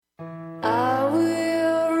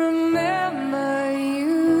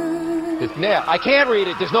tooth nail. I can't read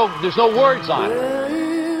it. There's no words on it.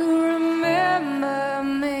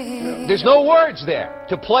 There's no words there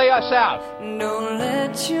to play us out. Don't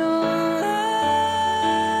let your life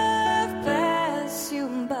pass you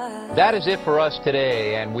by. That is it for us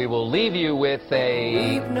today, and we will leave you with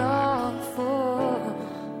a... Weep not for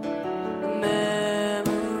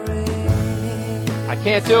memory. I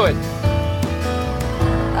can't do it.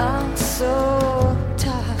 I'm so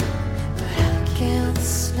tired, but I can't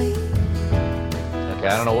sleep. Okay,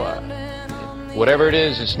 I don't know what... Whatever it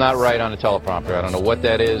is, it's not right on the teleprompter. I don't know what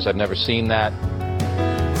that is. I've never seen that.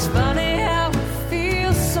 It's funny how we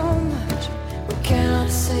feel so much. We cannot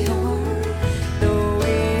say a word, though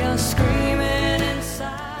we are screaming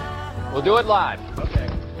inside. We'll do it live. Okay.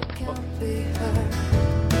 Can't be heard.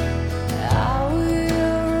 I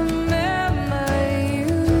will remember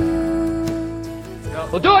you.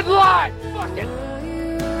 We'll do it live. Fuck it.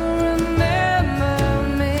 Remember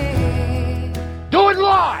me. Do it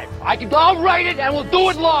live. I'll write it and we'll do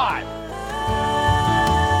it live.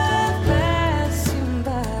 Passing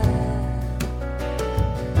by.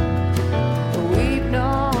 Weep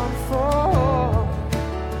not for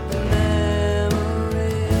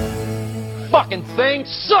memory. Fucking thing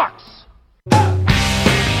sucks.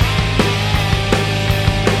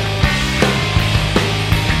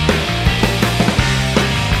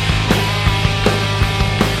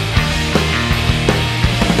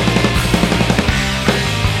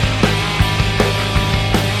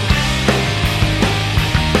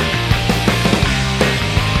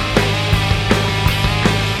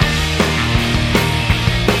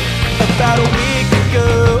 About a week ago,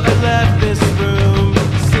 I left this room,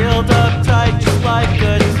 sealed up tight just like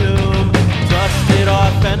a tomb. Dusted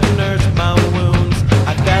off and nursed my wounds.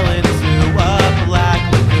 I fell into a black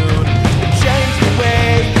lagoon. It changed the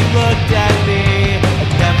way you looked at me. I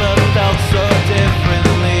never felt so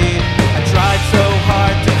differently. I tried so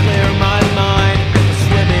hard to clear my mind, but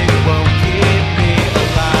swimming won't keep me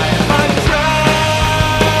alive. I'm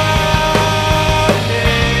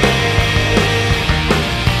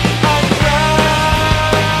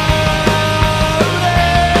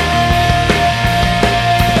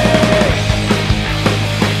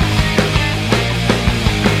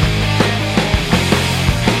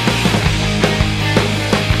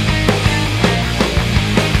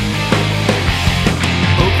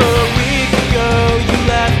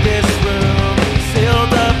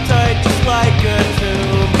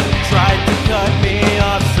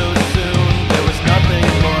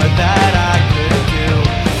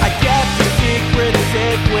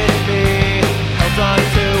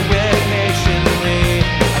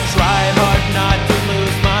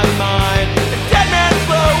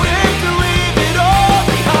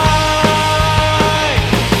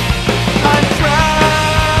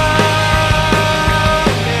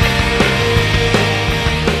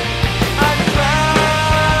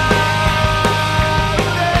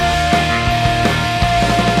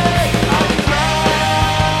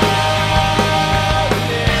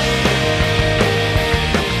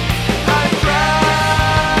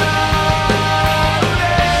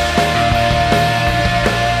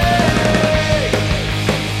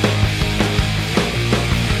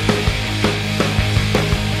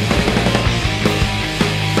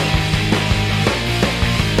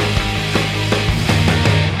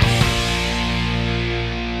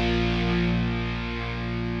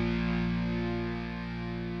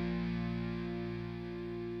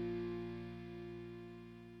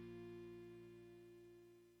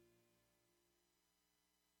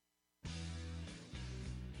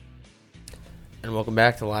And welcome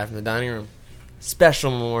back to Live from the Dining Room.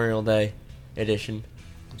 Special Memorial Day edition.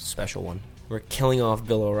 Special one. We're killing off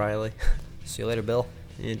Bill O'Reilly. See you later, Bill.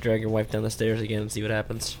 You drag your wife down the stairs again and see what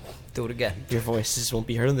happens. Do it again. Your voice just won't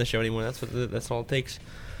be heard on the show anymore. That's all it takes.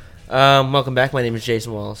 Welcome back. My name is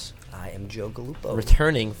Jason Wallace. I am Joe Gallupo.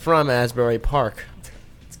 Returning from Asbury Park.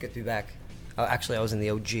 It's good to be back. Oh, actually, I was in the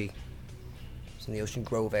OG. I was in the Ocean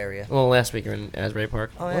Grove area. Well, last week you were in Asbury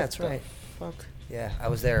Park. Oh, yeah, that's right. Fuck. Yeah, I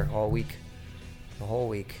was there all week. The whole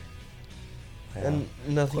week. And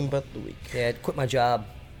nothing but the week. Yeah, I'd quit my job.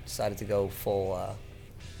 Decided to go full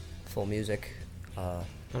music. Oh,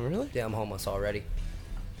 really? Yeah, I'm homeless already.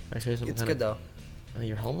 It's good, though. Oh,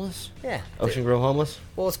 you're homeless? Yeah. Ocean Grove homeless?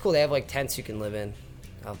 Well, it's cool. They have, like, tents you can live in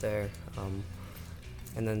out there. And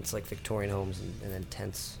then it's, like, Victorian homes and then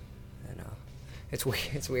tents. And it's weird.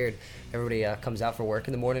 It's weird. Everybody comes out for work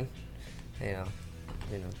in the morning. You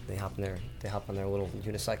know, they hop on their little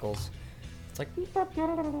unicycles. It's like, it's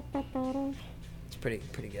pretty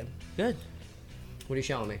good. Good. What are you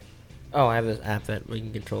showing me? Oh, I have this app that we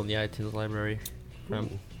can control the iTunes library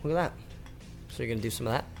from. Look at that. So you're gonna do some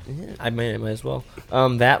of that? Yeah, I might as well.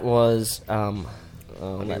 That was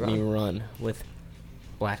Let Me Run with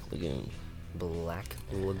Black Lagoon. Black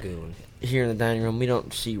Lagoon. Here in the dining room, we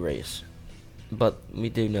don't see race, but we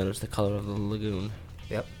do notice the color of the lagoon.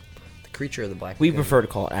 Yep. The creature of the Black We Lagoon. prefer to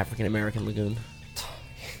call it African American Lagoon.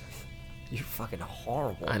 You're fucking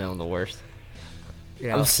horrible. I know, I'm the worst. You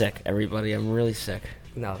know, I'm sick, everybody. I'm really sick.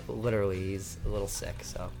 no, literally, he's a little sick,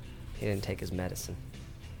 so he didn't take his medicine.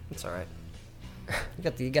 It's all right.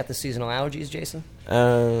 You got the seasonal allergies, Jason?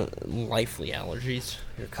 Lively allergies.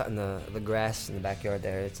 You're cutting the grass in the backyard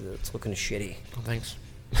there. It's looking shitty. Oh, thanks.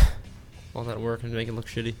 All that work and make it look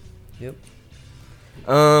shitty. Yep.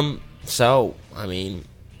 So, I mean,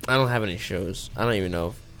 I don't have any shows. I don't even know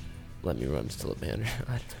if Let Me Run's still a band.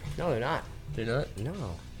 No, they're not. They're not?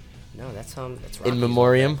 No, that's Rocky's. In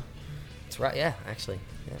Memoriam? It's right. Yeah, actually.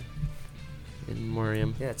 Yeah. In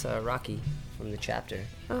Memoriam. Yeah, it's Rocky from the chapter.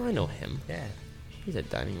 Oh, I know him. Yeah. He's a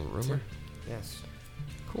dining room roomer. Yes.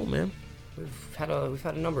 Cool, man. We've had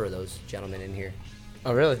a number of those gentlemen in here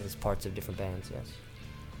Oh, really? as parts of different bands. Yes.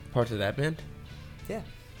 Parts of that band? Yeah.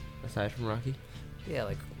 Aside from Rocky? Yeah,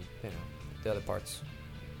 like the other parts.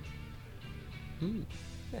 Hmm.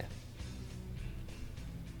 Yeah.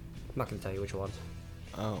 I'm not gonna tell you which ones.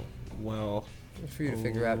 Oh, well. It's for you to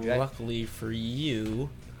figure out, Jay. Luckily for you.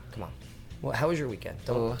 Come on. Well, how was your weekend?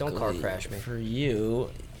 Don't car luckily crash me. For you.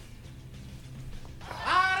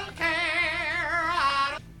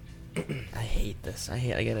 I hate this. I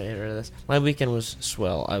gotta get rid of this. My weekend was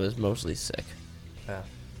swell. I was mostly sick. Yeah.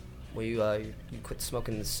 Well, you quit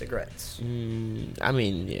smoking the cigarettes. I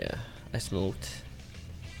mean, yeah. I smoked.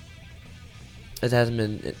 It hasn't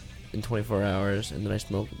been in 24 hours, and then I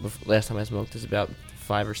smoked. Last time I smoked was about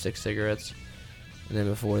 5 or 6 cigarettes, and then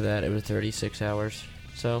before that it was 36 hours.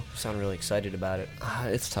 So You sound really excited about it.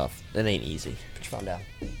 it's tough. It ain't easy. Put your phone down.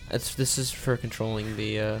 This is for controlling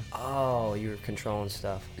the. Oh, you were controlling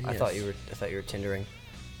stuff. I thought you Yes. were tindering.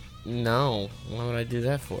 No, why would I do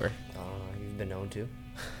that for? You've been known to.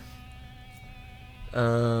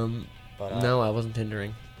 But No, I wasn't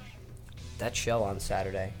tindering. that show on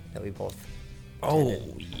Saturday that we both Oh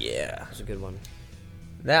attended yeah, was a good one.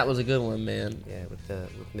 that was a good one, man. Yeah, with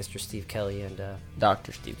Mr. Steve Kelly and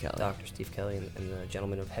Dr. Steve Kelly, Dr. Steve Kelly and the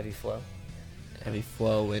gentleman of Heavy Flow. Heavy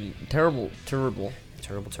Flow, and terrible, Turbo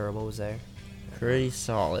was there. pretty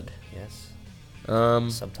solid. Yes. Um,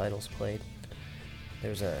 Subtitles played. There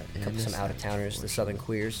was some this out of towners, the Southern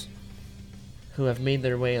Queers. who have made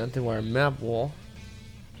their way onto our map wall?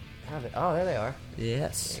 Have it? Oh, there they are.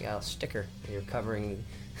 Yes, You got a sticker. You're covering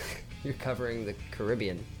the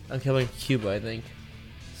Caribbean. I'm covering Cuba, I think.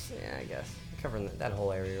 Yeah, I guess covering that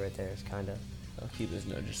whole area right there is kind of. Oh, Cuba's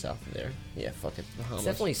no, just south of there. Yeah, fuck it, Bahamas. It's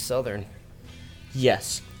definitely southern.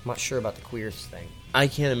 Yes, I'm not sure about the queers thing. I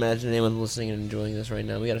can't imagine anyone listening and enjoying this right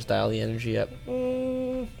now. We gotta dial the energy up.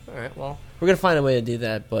 All right. Well, We're gonna find a way to do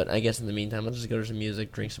that, but I guess in the meantime, let's just go to some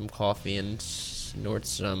music, drink some coffee, and snort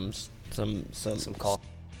some call.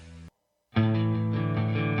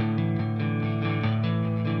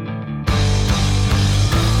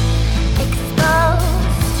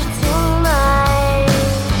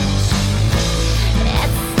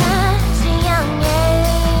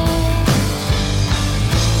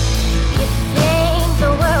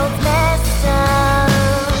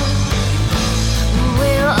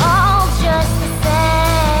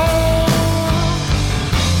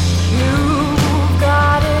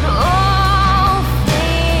 Got it all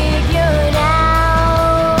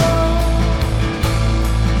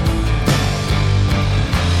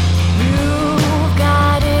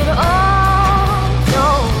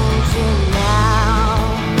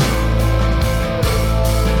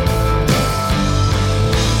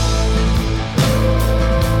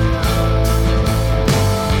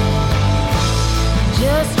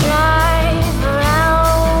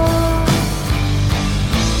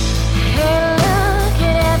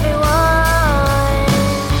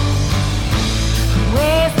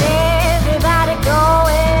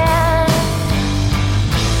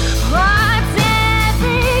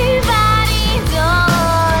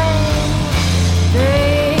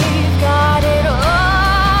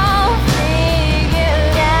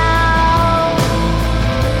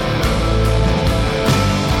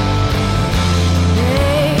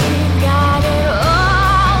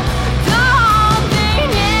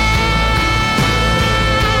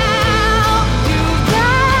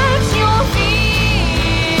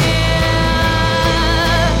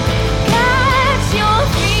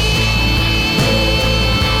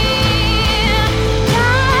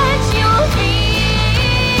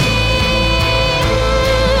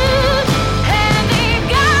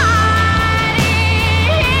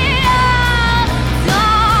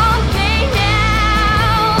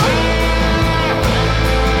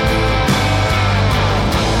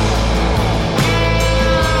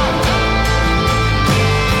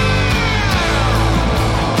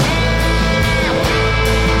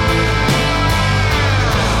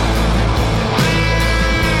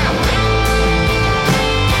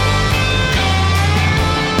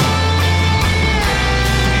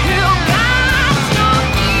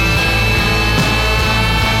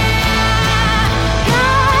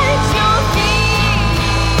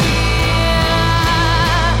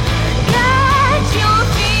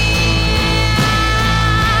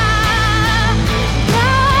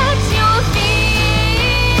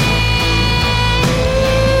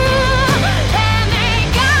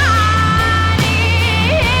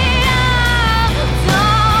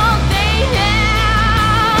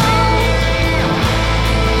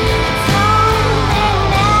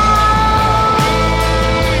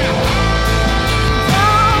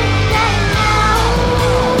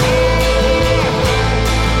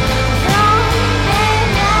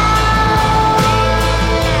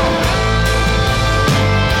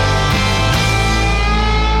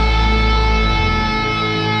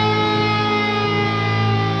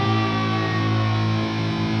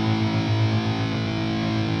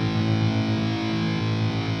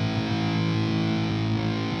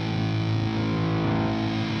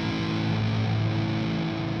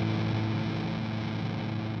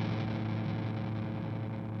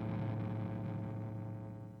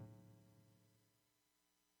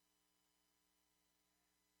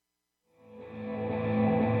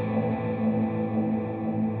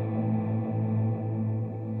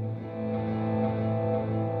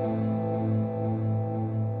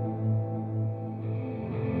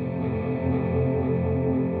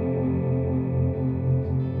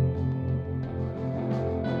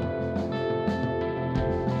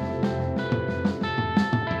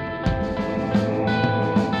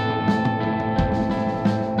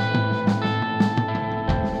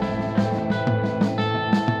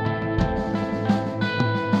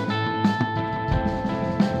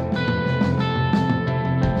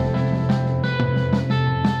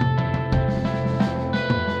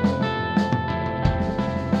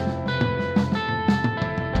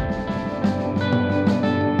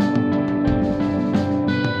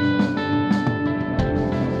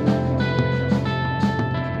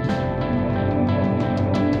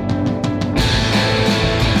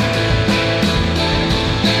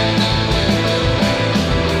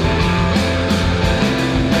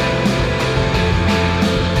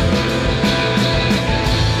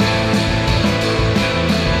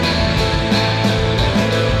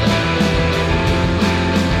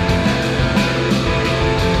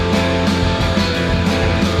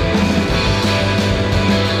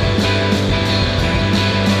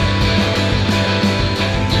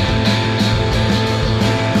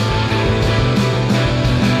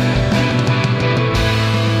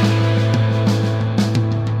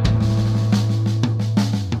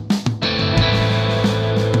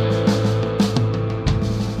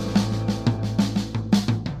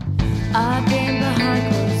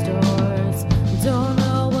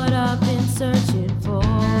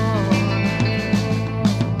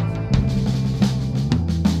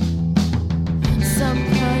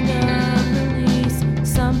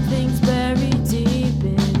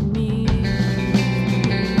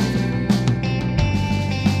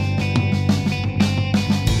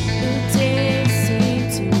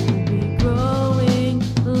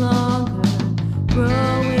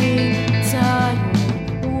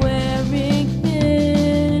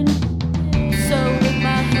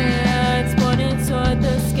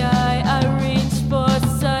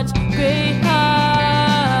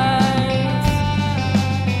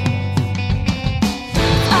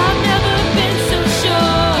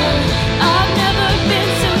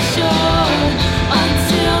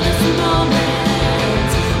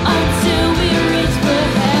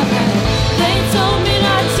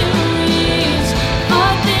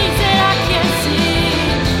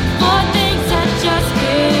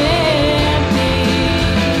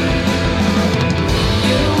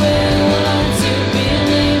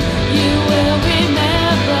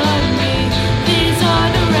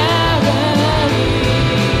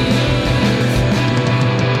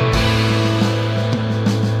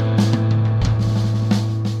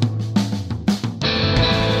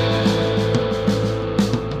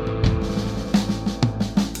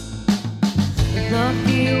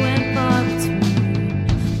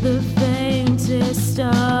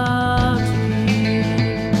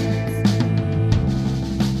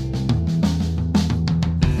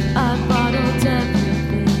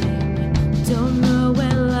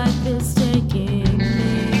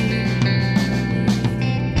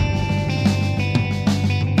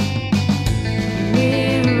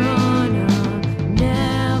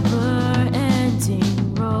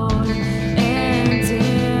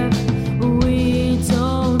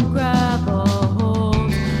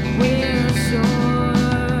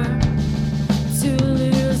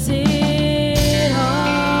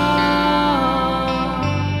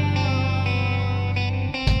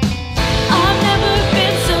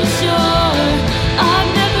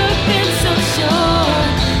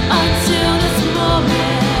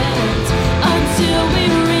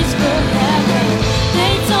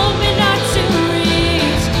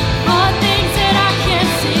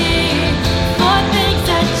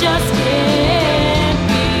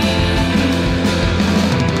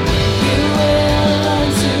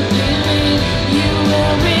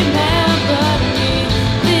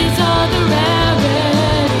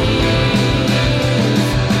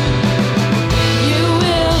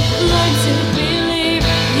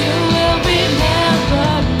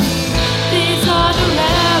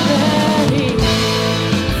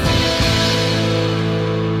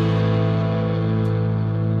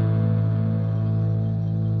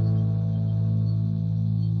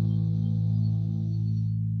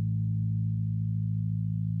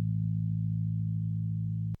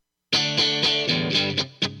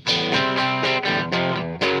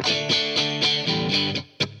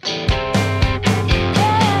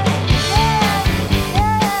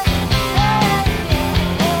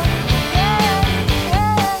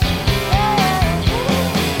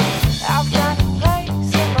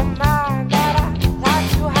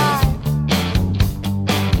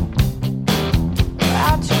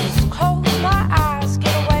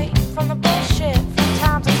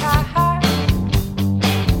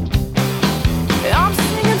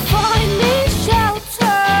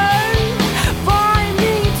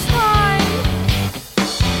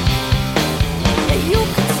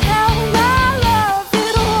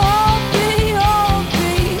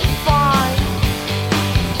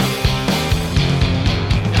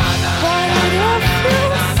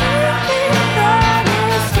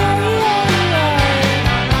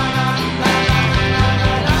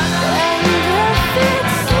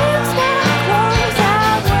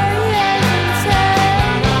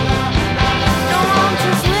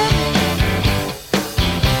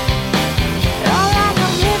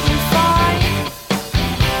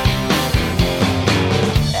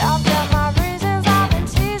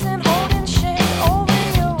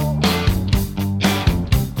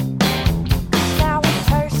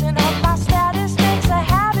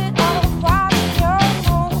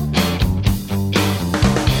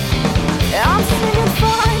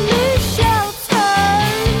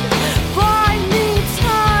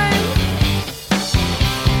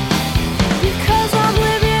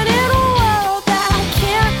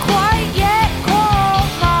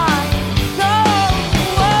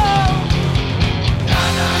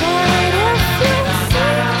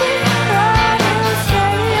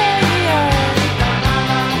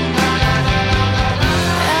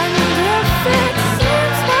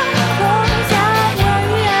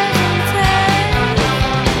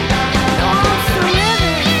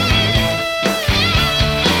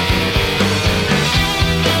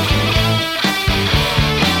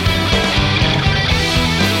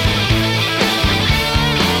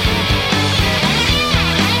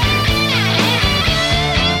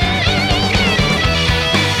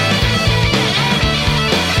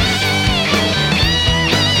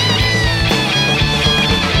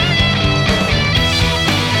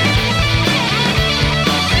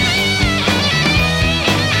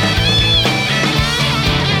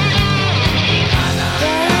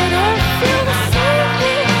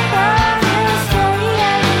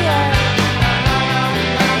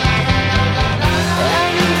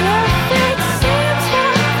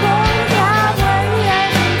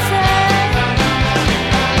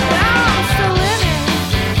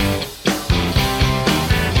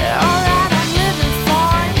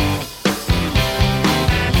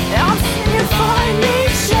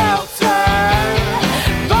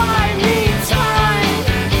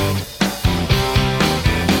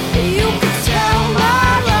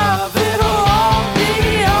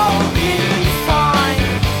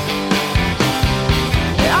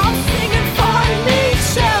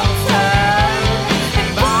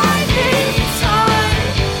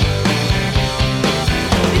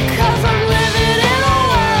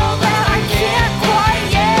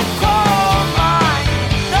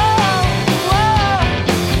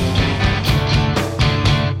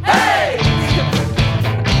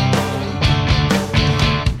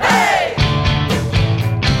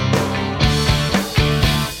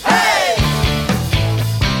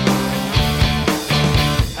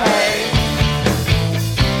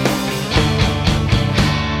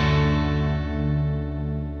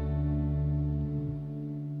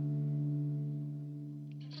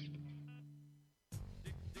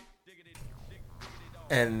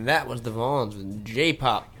And that was the Vaughns with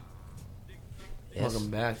J-Pop. Yes.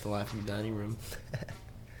 Welcome back to Live from the Dining Room.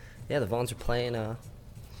 Yeah, the Vaughns are playing the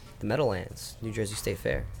Meadowlands, New Jersey State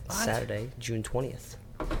Fair, What? Saturday, June 20th.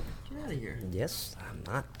 Get out of here. Yes, I'm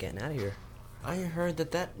not getting out of here. I heard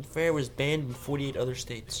that fair was banned in 48 other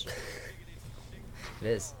states. It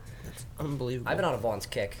is. That's unbelievable. I've been on a Vaughns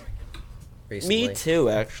kick recently. Me too,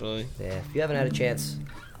 actually. Yeah, if you haven't had a chance,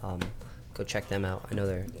 go check them out. I know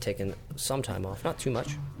they're taking some time off, not too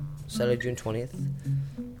much. Saturday, June 20th,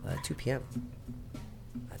 2 p.m.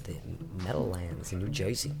 at the Meadowlands in New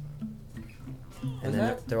Jersey. And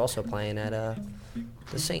then they're also playing at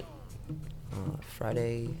the Saint,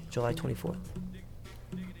 Friday, July 24th.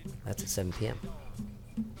 That's at 7 p.m.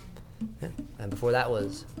 Yeah. And before that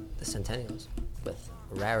was the Centennials with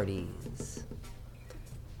Rarities.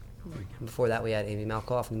 And before that, we had Amy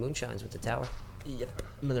Malkoff and Moonshines with the Tower. Yep.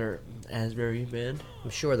 Another Asbury band.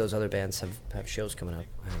 I'm sure those other bands have shows coming up.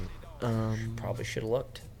 Probably should have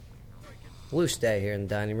looked. Loose day here in the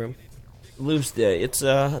dining room. Loose Day. It's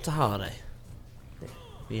a holiday.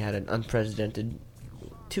 We had an unprecedented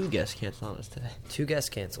 2 guest cancel on us today. 2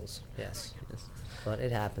 guest cancels, yes. But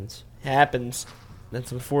it happens. Happens.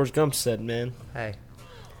 That's what Forrest Gump said, man. Hey,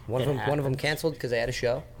 one of them canceled because they had a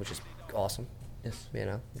show, which is awesome. Yes. You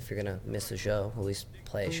know, if you're gonna miss a show, at least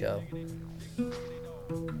play a show. I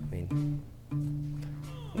mean,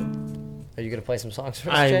 are you gonna play some songs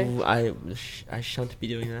for us, Jay? I shan't be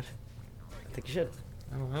doing that. I think you should.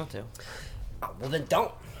 I don't want to. Oh, well, then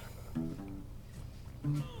don't.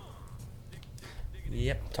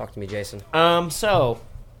 Yep. Talk to me, Jason. So,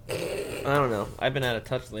 I don't know. I've been out of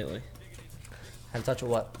touch lately. Have a touch of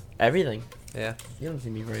what? Everything. Yeah. You don't see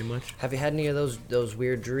me very much. Have you had any of those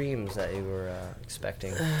weird dreams that you were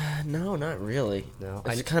expecting? No, not really. No.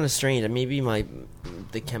 It's kind of strange. Maybe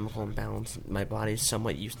the chemical imbalance in my body is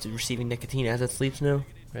somewhat used to receiving nicotine as it sleeps now.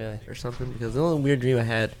 Really? Or something. Because the only weird dream I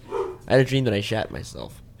had a dream that I shat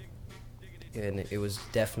myself. And it was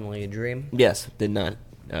definitely a dream. Yes, did not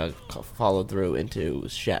follow through into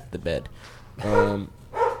shat the bed. The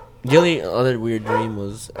only other weird dream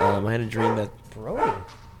was I had a dream that Brody.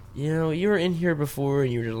 you were in here before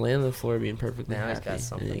and you were just laying on the floor being perfectly Now he's happy. got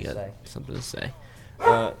something and you to got say. something to say.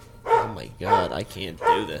 Oh my god, I can't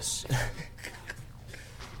do this.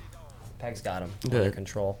 Peg's got him Good. under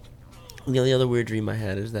control. The only other weird dream I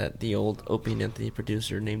had is that the old Opie and Anthony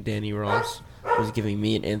producer named Danny Ross was giving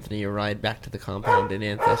me and Anthony a ride back to the compound in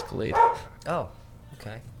Anth Escalade. Oh,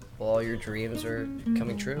 okay. Well, all your dreams are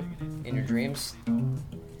coming true. In your dreams,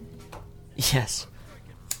 Yes.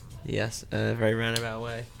 Yes, in a very roundabout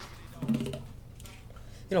way. you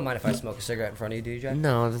don't mind if I smoke a cigarette in front of you, do you, Jay?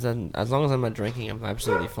 No, as long as I'm not drinking, I'm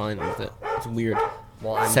absolutely fine with it. It's weird.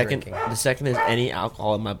 Well, I'm drinking. The second there's any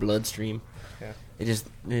alcohol in my bloodstream, Yeah.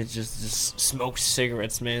 it just smokes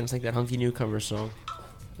cigarettes, man. It's like that Hunky Newcomer song.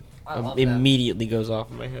 I love that. Immediately goes off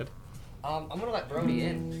in my head. I'm gonna let Brody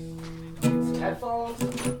in. Headphones.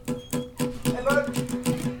 Hey, bud.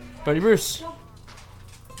 Buddy Bruce.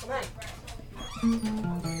 Come on.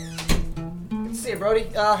 Good to see you, Brody.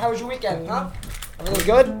 How was your weekend, huh? Everything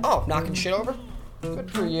good? Oh, knocking shit over? Good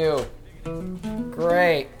for you.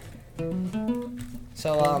 Great.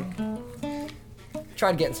 So,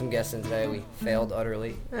 tried getting some guests in today. We failed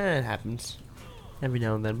utterly. It happens. Every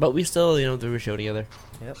now and then. But we still, do a show together.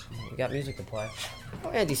 Yep. We got music to play. Oh,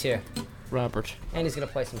 Andy's here. Robert. Andy's gonna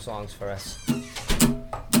play some songs for us.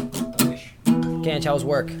 Can't how's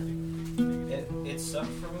work? It sucked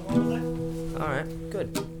for me all day. Alright,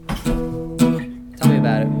 good. Tell me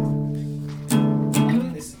about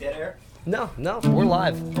it. This is dead air. No, we're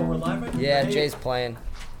live. Oh, we're live right now? Yeah, Hey, Jay's playing.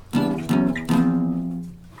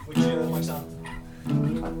 Which mic's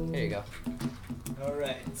on? Here you go. All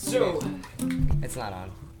right. So. It's not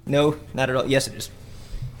on. No, not at all. Yes, it is.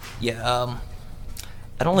 Yeah.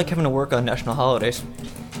 I don't like having to work on national holidays.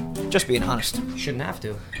 Just being honest. You shouldn't have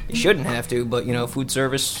to. You shouldn't have to, but food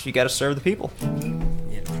service, you got to serve the people.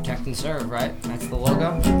 Yeah, protect and serve, right? That's the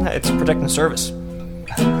logo. It's protect and service.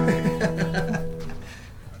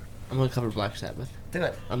 I'm going to cover Black Sabbath. Do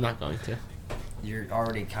it. I'm not going to. You're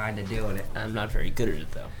already kind of doing it. I'm not very good at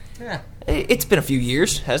it, though. Yeah. It's been a few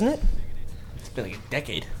years, hasn't it? It's been like a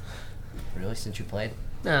decade. Really, since you played?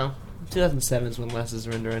 No. 2007 is when Last is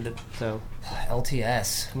Surrender ended, so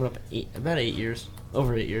LTS. coming up about 8 years.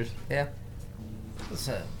 Over 8 years. Yeah. It's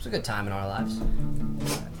a good time in our lives.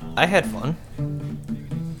 I had fun.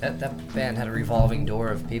 That band had a revolving door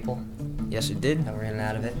of people Yes, it did. that were in and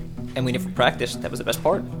out of it. And we never practiced. That was the best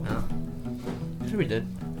part. No. Sure we did.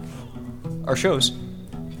 Our shows.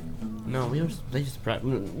 No, they used to practice.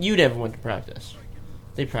 You never went to practice.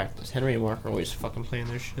 They practice. Henry and Mark are always fucking playing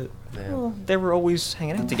their shit. Yeah. Well, they were always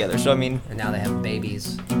hanging out together, so I mean, And now they have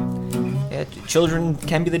babies. yeah, children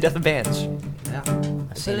can be the death of bands. Yeah.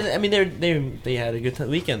 I've So, seen it. I mean, they had a good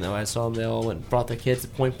weekend though. I saw them. They all went and brought their kids to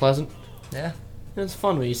Point Pleasant. Yeah. It's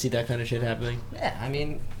fun when you see that kind of shit happening. Yeah, I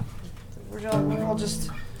mean, we're all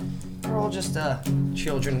just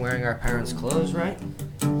children wearing our parents' clothes, right?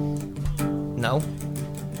 No,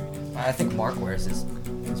 I think Mark wears his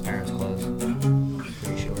parents' clothes.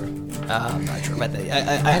 Pretty sure. I'm not sure about that.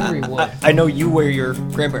 Henry would. I know you wear your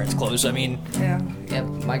grandparents' clothes. I mean, Yeah,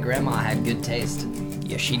 my grandma had good taste.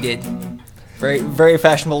 yeah, she did. Very, very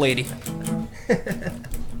fashionable lady.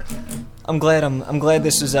 I'm glad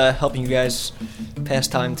this is helping you guys pass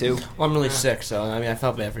time too. Well, I'm really sick, so I mean, I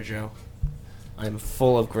felt bad for Joe. I'm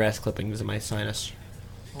full of grass clippings in my sinus.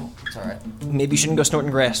 It's alright. Maybe you shouldn't go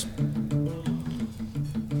snorting grass.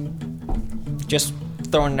 Just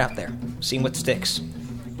throwing it out there, seeing what sticks.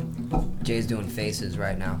 Jay's doing faces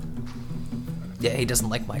right now. Yeah, he doesn't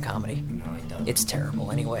like my comedy. No, he doesn't. It's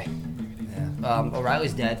terrible anyway. Yeah.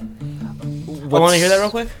 O'Reilly's dead. Want to hear that real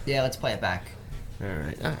quick? Yeah, let's play it back. All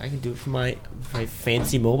right, I can do it from my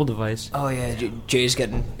fancy mobile device. Oh yeah, Jay's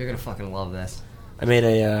getting. You're gonna fucking love this. I made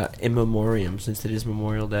a in memoriam since it is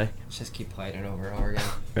Memorial Day. Let's just keep playing it over and over again.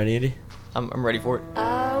 Ready, Andy? I'm ready for it.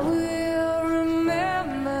 I will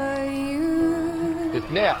remember you.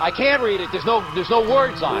 Yeah, I can't read it. There's no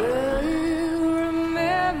words on it. Will you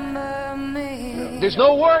remember me? There's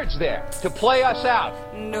no words there to play us out.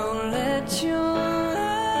 Don't let your love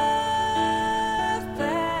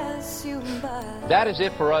pass you by. That is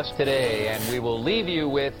it for us today, and we will leave you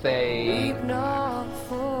with a... Weep not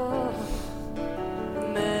for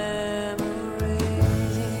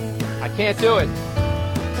memories. I can't do it.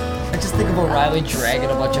 I just think of O'Reilly dragging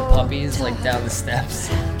a bunch of puppies like down the steps.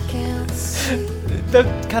 Can't see.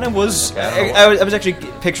 That kind of was. Yeah, I was actually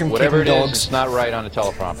picturing Whatever it kicking is, dogs. it's not right on the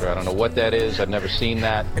teleprompter. I don't know what that is. I've never seen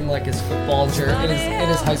that. In like his football jersey, in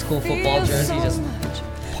his high school football jersey, just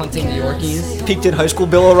punting the Yorkies. Peaked in high school,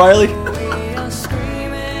 Bill O'Reilly. We are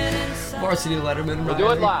screaming inside. Varsity Letterman. We'll do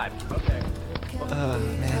it live.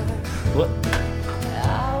 What?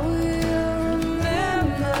 I will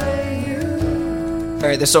remember you. All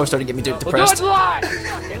right, this song started to get me We'll do depressed. it live.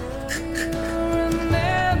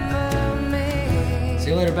 Remember me. See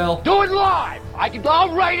you later, Bill. Do it live.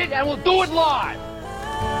 I'll write it, and we'll do it live.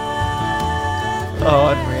 Oh,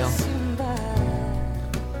 unreal.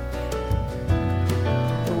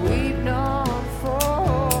 Weep not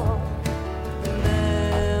for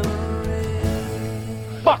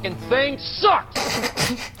memories. Fucking thing sucks.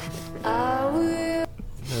 I will.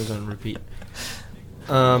 That was on repeat.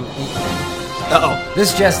 Uh-oh.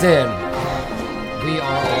 This just in. We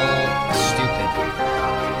are all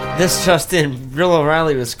stupid. This just in, Bill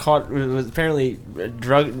O'Reilly was caught. Was apparently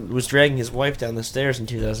was dragging his wife down the stairs in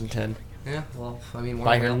 2010 Yeah, well, I mean,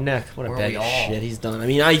 by her neck. What a weren't bag we of all? shit he's done. I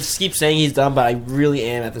mean, I just keep saying he's done, but I really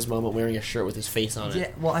am at this moment wearing a shirt with his face on it.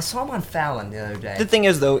 Yeah, well, I saw him on Fallon the other day. The thing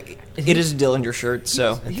is, though, it is a Dillinger shirt,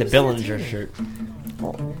 so It's He a was there Billinger too. shirt.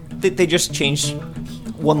 they just changed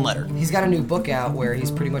one letter. He's got a new book out where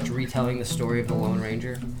he's pretty much retelling the story of the Lone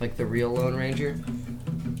Ranger, like the real Lone Ranger.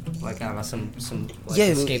 Like, I don't know, some like, Yeah,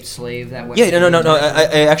 escaped slave that went. Yeah, no.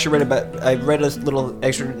 I actually I read a little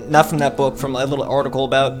extra, not from that book, from a little article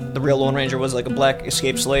about the real Lone Ranger was like a black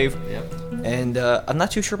escaped slave. Yep. And I'm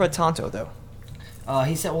not too sure about Tonto though.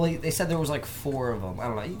 He said, well, they said there was like 4 of them. I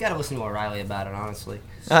don't know. You got to listen to O'Reilly about it, honestly.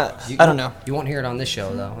 I don't know. You won't hear it on this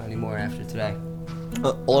show though anymore after today.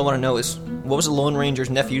 All I want to know is what was the Lone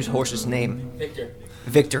Ranger's nephew's horse's name? Victor.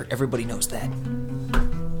 Victor. Everybody knows that.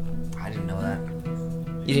 I didn't know that.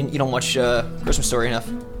 You don't watch Christmas Story enough.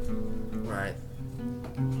 Right.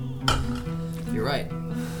 You're right.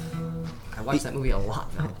 I watched that movie a lot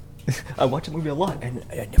now. I watch the movie a lot, and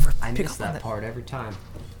I never I pick miss up on that part every time.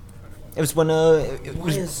 It was when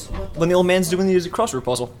when the old man's doing the crossword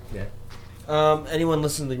puzzle. Yeah. Anyone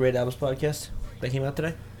listen to the Great Albums podcast that came out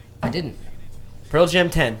today? I didn't. Pearl Jam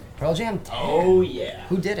 10. Pearl Jam 10. Oh yeah.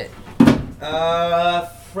 Who did it?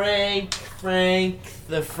 Frank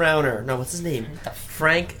the Frowner. No, what's his name?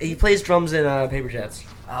 Frank. He plays drums in Paper Jets.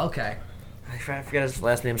 Oh, okay. I forgot his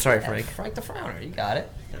last name. Sorry, Frank. Frank the Frowner. You got it.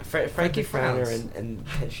 Frankie Frowner Frowns. and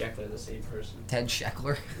Ted Sheckler are the same person. Ted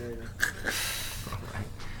Sheckler.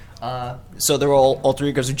 So they're all alter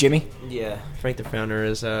egos of Jimmy. Yeah, Frank the Frowner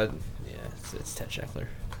is it's Ted Sheckler.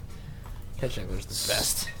 Ted Sheckler's the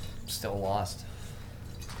best. Still lost.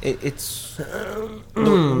 It's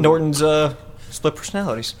Norton's split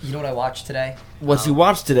personalities. You know what I watched today? What's you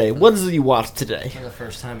watched today? What did you watch today? For the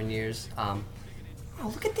first time in years. Oh,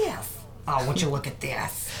 look at this. Oh, won't you look at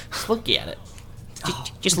this? Just look at it.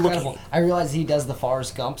 Just look. Incredible. I realize he does the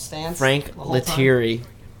Forrest Gump stance. Frank the whole time. Lettieri,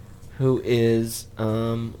 who is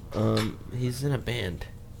he's in a band.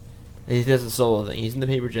 He does a solo thing. He's in the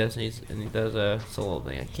Paper Jets and he does a solo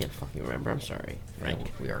thing. I can't fucking remember. I'm sorry,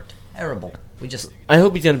 Frank. We are terrible. We just I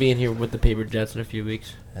hope he's gonna be in here with the Paper Jets in a few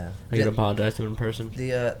weeks. yeah. I can apologize to him in person.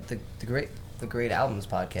 The great albums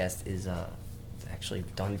podcast is actually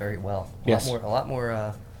done very well. Yes. A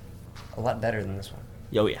lot better than this one.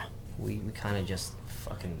 Oh yeah. We kind of just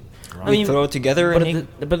fucking run. I mean, throw it together But and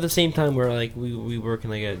at the same time, we're like we work in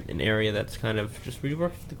like an area that's kind of just we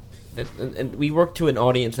work and we work to an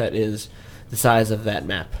audience that is the size of that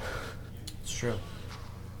map. It's true.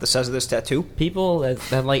 the size of this tattoo. People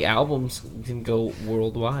that like albums can go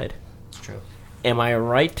worldwide. It's true. Am I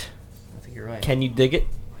right? I think you're right. Can you dig it?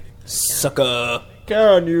 Sucker.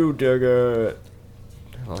 Can you dig it?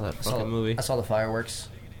 I love that I saw, fucking movie. I saw the fireworks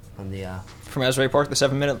on the. From Asbury Park, the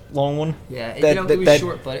 7-minute long one. Yeah, That- it was that-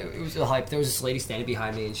 short, but it was a hype. There was this lady standing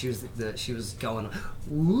behind me, and she was going,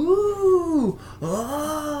 "Woo!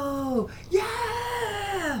 Oh!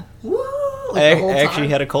 Yeah! Woo!" I actually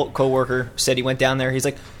had a co-worker said he went down there. He's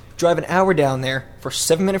like, drive an hour down there for a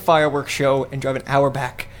 7-minute fireworks show and drive an hour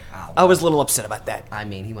back. Ow. I was a little upset about that. I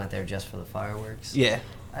mean, he went there just for the fireworks. Yeah.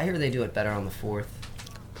 I hear they do it better on the 4th.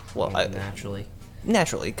 Well, naturally.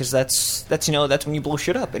 naturally, because that's when you blow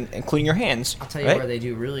shit up, including your hands. I'll tell you right? where they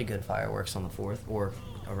do really good fireworks on the 4th, or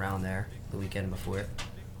around there, the weekend before.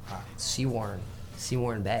 Seawarren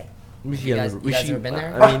Bay. You guys ever been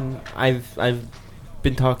there? I mean, I've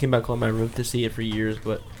been talking about going my roof to see it for years,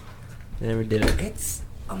 but I never did it. It's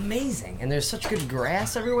amazing, and there's such good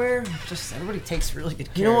grass everywhere. Just everybody takes really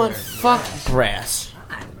good care. You know what? of their Fuck grass. grass.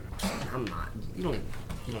 I'm not. You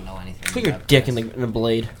don't know anything. Put your about dick grass. in a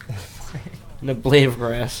blade. In a blade of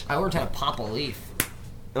grass. I learned how to pop a leaf.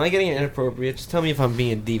 Am I getting inappropriate? Just tell me if I'm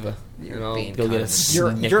being a diva. You're And I'll being go get a kind of a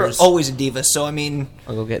You're Snickers. always a diva, so I mean,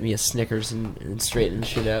 I'll go get me a Snickers and straighten the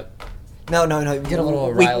shit out. no. Get a little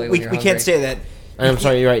we, O'Reilly we, when you're we can't hungry. say that. I'm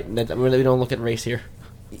sorry, you're right. We don't look at race here.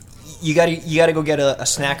 You gotta go get a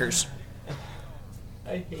Snackers.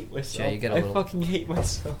 I hate myself. Yeah, you get a little- fucking hate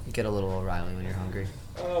myself. You get a little O'Reilly when you're hungry.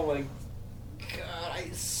 Oh my god, I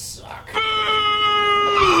suck.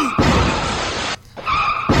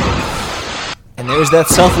 And there's that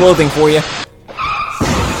self-loathing for you.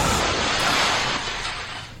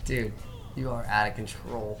 Dude, you are out of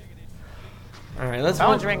control. Alright, let's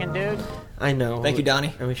Phone's ringing, dude. I know. Thank you,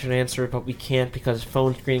 Donnie. And we should answer it, but we can't because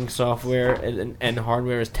phone screening software and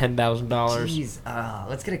hardware is $10,000 Jeez,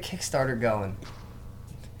 let's get a Kickstarter going.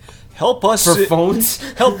 Help us for phones.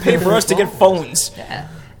 Help pay for us to get phones. Yeah,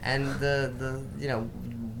 and the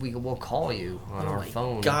we'll call you on our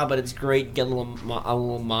phone. God, but it's great. Get a little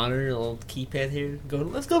monitor, a little keypad here.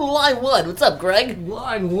 Let's go to line 1. What's up, Greg?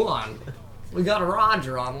 Line 1. We got a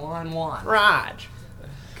Roger on line 1. Raj.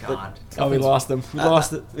 God, Oh, we lost them. We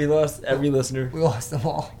lost it. We lost every listener. we lost them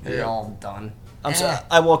all. They're all done. I'm sorry.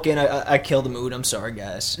 I walk in, I kill the mood. I'm sorry,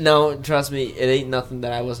 guys. No, trust me, it ain't nothing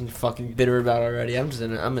that I wasn't fucking bitter about already. I'm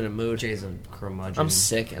in a mood. Jay's a curmudgeon. I'm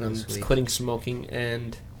sick and I'm this week. quitting smoking,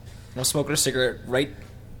 and I'm smoking a cigarette right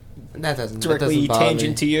that doesn't directly bother tangent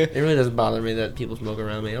me. to you. It really doesn't bother me that people smoke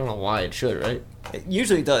around me. I don't know why it should, right? It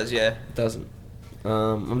usually does, yeah. It doesn't.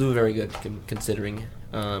 I'm doing very good considering.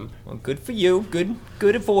 Well, good for you. Good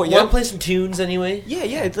for you. Want to play some tunes anyway? Yeah.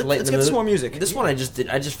 Lighten Let's the get mood. some more music. This one I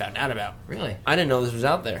just found out about. Really? I didn't know this was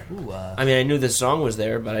out there. Ooh, I mean, I knew this song was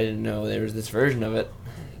there, but I didn't know there was this version of it.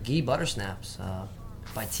 Gee Buttersnaps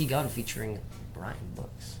by T Gun featuring Brian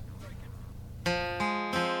Brooks.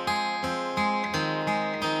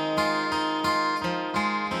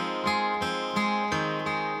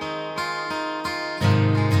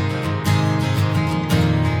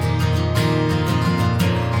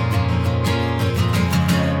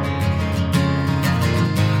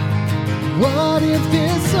 What if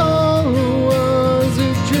this all was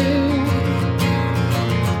a dream?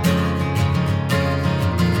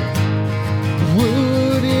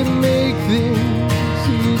 Would it make things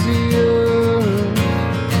easier?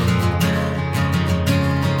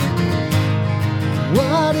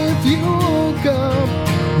 What if you woke up?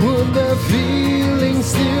 Would the feeling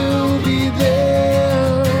still be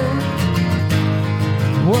there?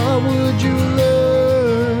 What would you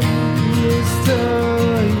learn this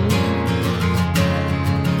time?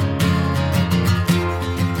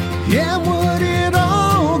 And would it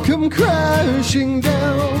all come crashing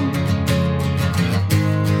down?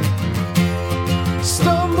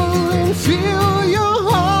 Stumble and feel your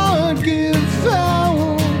heart give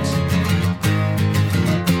out.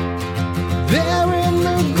 There in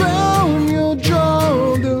the ground you'll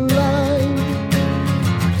draw the line.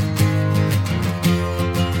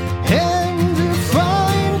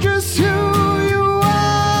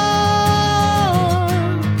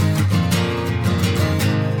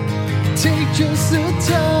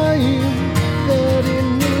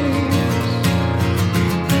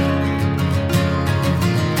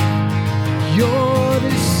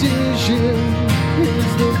 passion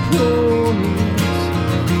is the point.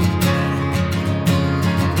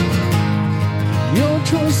 Your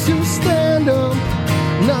choice to stand up,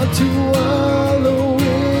 not to wallow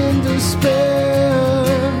in despair.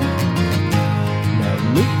 Now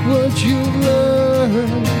look what you've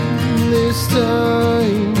learned this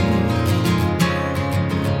time.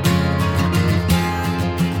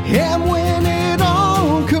 And when it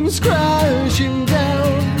all comes crashing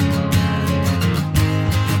down,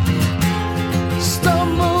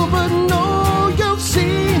 stumble but know you've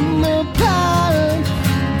seen the path.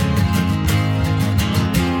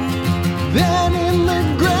 Then in the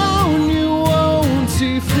ground you won't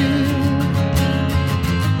see fear,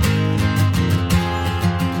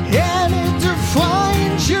 and it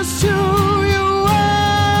defines just who you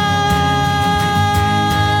are.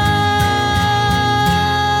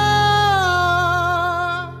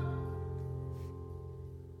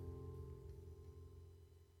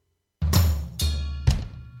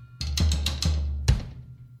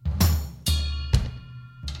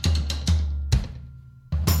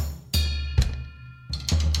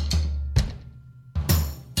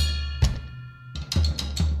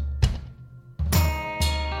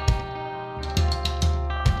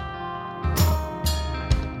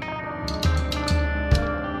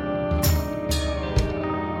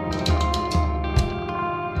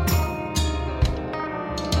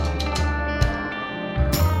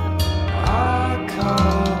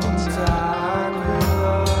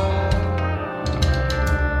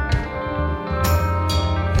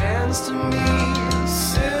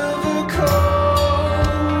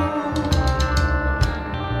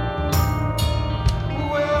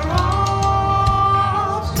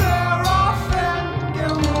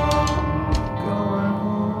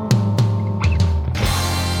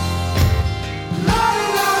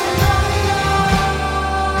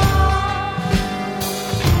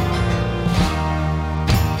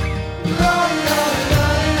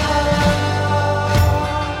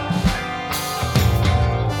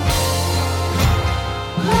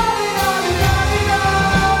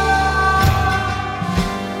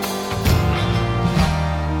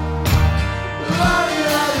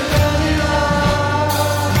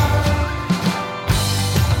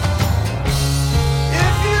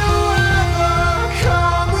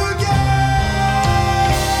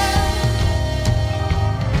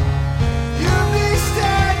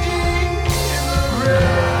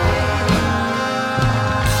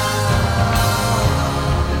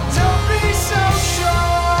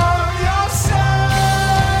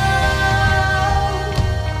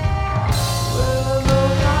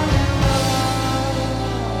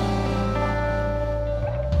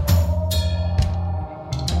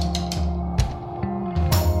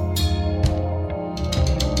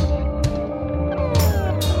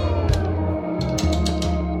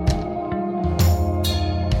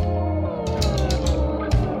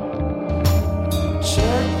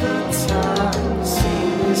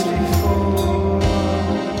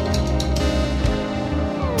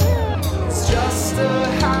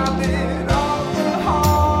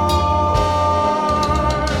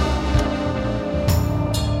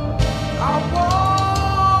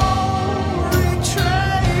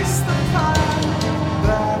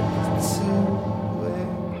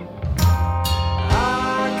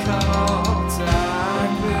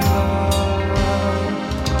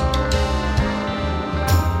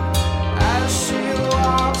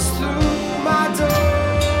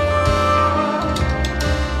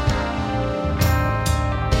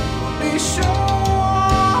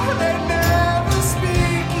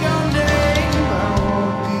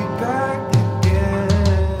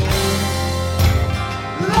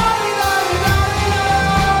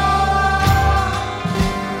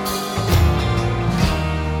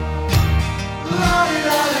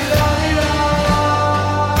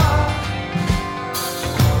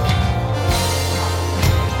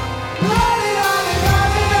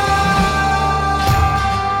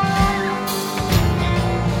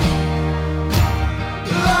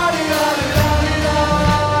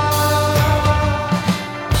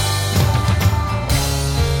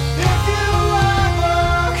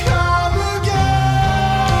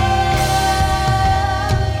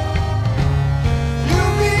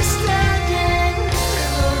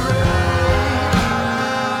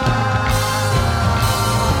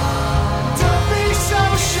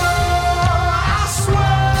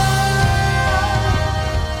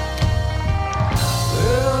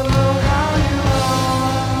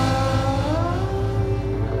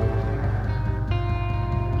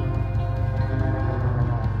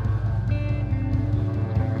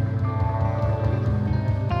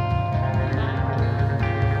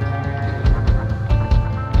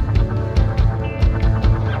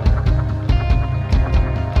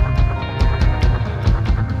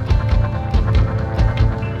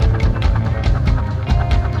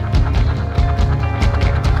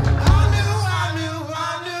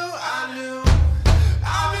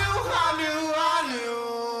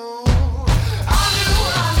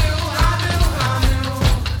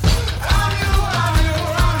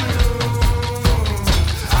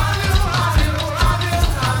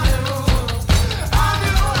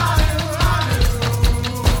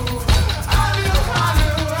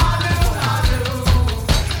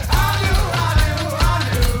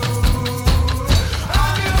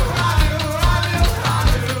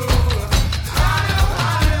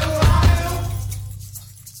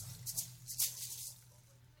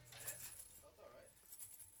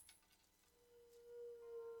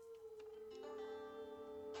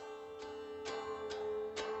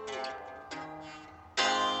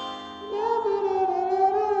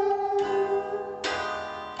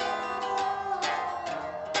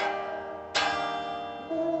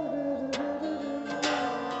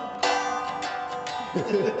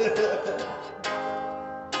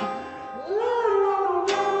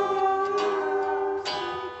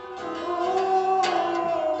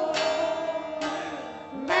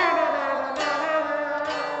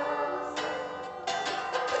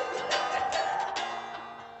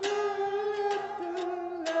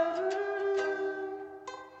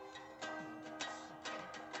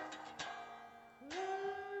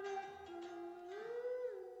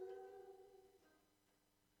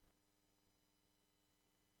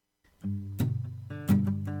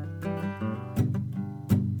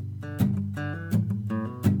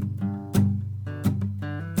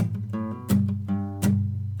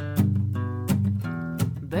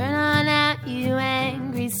 Burn on out, you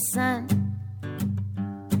angry sun.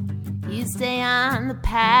 You stay on the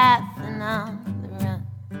path and on the run.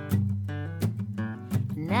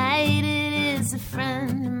 At night it is a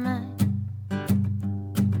friend of mine.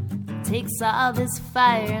 Takes all this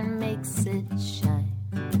fire and makes it shine.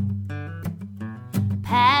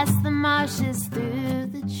 Past the marshes, through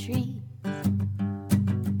the trees,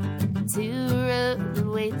 to a road that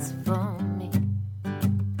waits for me.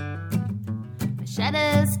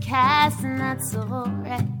 Shadows cast and that's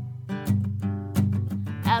alright.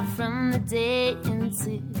 Out from the day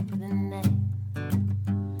into the night.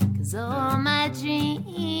 'Cause all my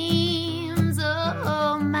dreams,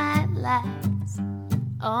 all my lies,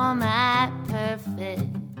 all my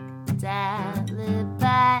perfect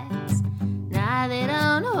alibis, now they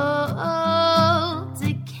don't hold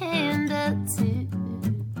a candle to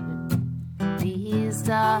these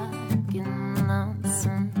dark and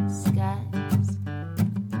lonesome skies.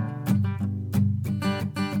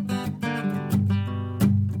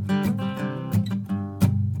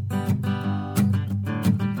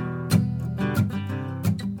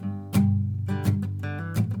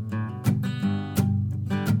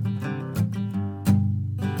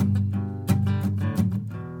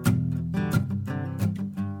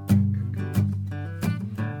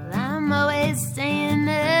 I'm always staying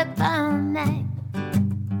up all night,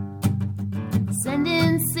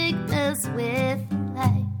 sending signals with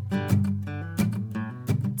light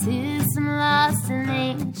to some lost and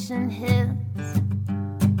ancient hills.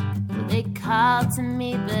 Well, they call to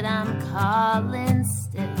me, but I'm calling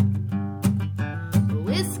still.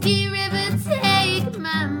 Whiskey River, take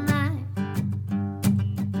my mind.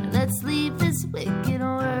 Let's leave this wicked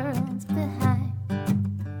world behind.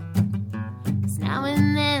 'Cause now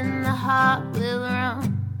and then the heart will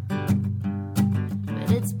roam,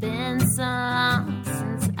 but it's been so long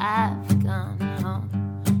since I've gone home.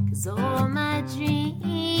 'Cause all my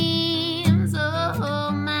dreams,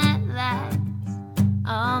 all my lies,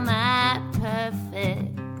 all my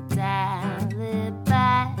perfect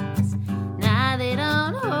alibis, now they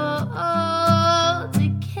don't hold a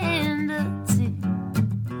candle to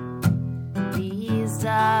these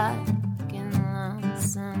dark and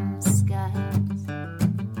lonesome skies.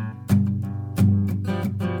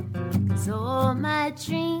 'Cause all my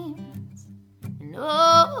dreams and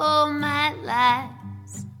all my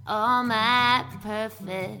lies, all my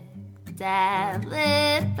perfect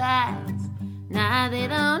alibis, now they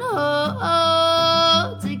don't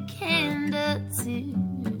hold a candle to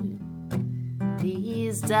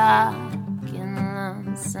these dark and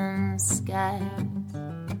lonesome skies.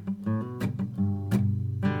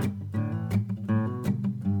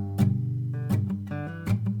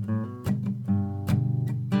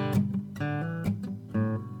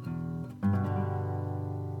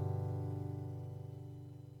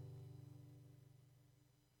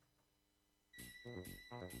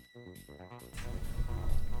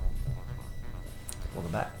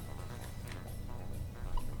 Welcome back.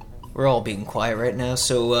 We're all being quiet right now,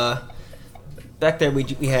 so back there we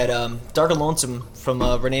had Dark and Lonesome from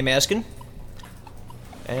Renee Maskin.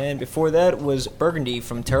 And before that was Burgundy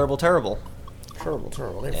from Terrible Terrible.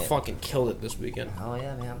 Terrible. They fucking killed it this weekend. Oh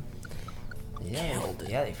yeah, man. Yeah, Killed it.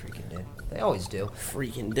 yeah, they freaking did. They always do.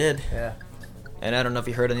 Freaking did. Yeah. And I don't know if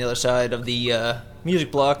you heard on the other side of the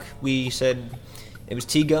music block, we said it was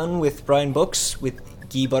T-Gun with Brian Books with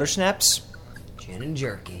Guy Buttersnaps. Gin and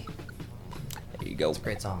Jerky. There you go. It's a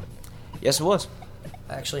great song. Yes, it was.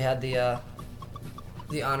 I actually had the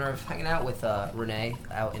honor of hanging out with Renee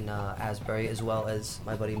out in Asbury, as well as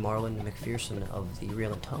my buddy Marlon McPherson of the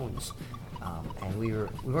Real Tones. And we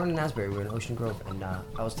weren't in Asbury, we were in Ocean Grove, and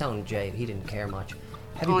I was telling Jay, he didn't care much.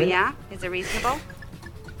 Have you Oh, been? yeah? Is it reasonable?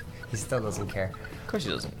 He still doesn't care. Of course he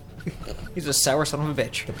doesn't. He's a sour son of a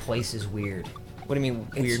bitch. The place is weird. What do you mean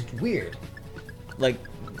weird? It's weird. Like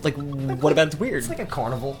what about it's weird? It's like a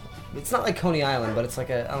carnival. It's not like Coney Island, but it's like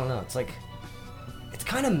a, I don't know, it's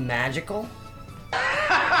kind of magical.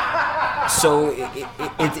 So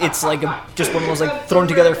it's like just one of those like thrown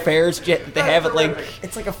together fairs. They have it like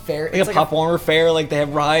It's like a fair. like It's a Pop Warner fair. Like they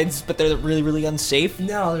have rides, but they're really really unsafe.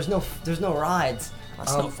 No, there's no rides.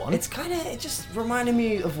 That's no fun. It just reminded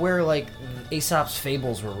me of where like Aesop's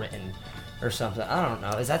fables were written, or something. I don't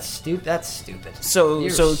know. Is that stupid? That's stupid. So You're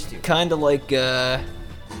so stupid. kind of like the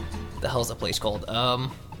hell's that place called?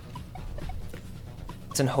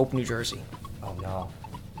 It's in Hope, New Jersey. Oh no,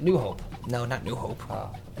 New Hope. No, not New Hope.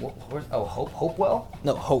 Hopewell.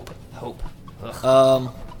 No, Hope. Hope. How's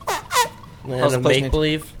And the a place named? make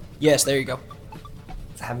believe. Yes, there you go.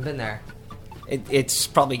 I haven't been there. It's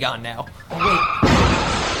probably gone now.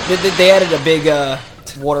 They added a big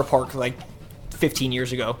water park like 15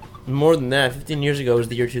 years ago. More than that, 15 years ago was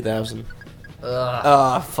the year 2000.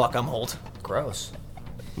 Fuck, I'm old. Gross.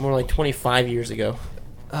 More like 25 years ago.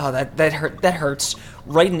 Oh, that hurts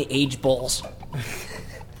right in the age balls.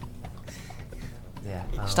 Yeah.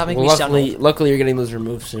 Stop making Well, me sound old. luckily you're getting those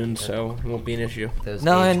removed soon, so it won't be an issue.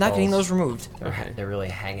 No, I'm not getting those removed. Okay. They're really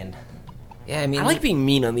hanging. Yeah, I mean, I like being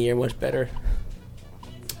mean on the air much better.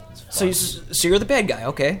 so you're the bad guy,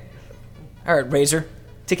 okay? All right, Razor,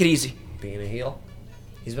 take it easy. Being a heel.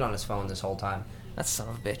 He's been on his phone this whole time. That son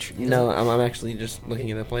of a bitch. No, I'm actually just looking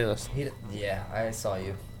at the playlist. Yeah, I saw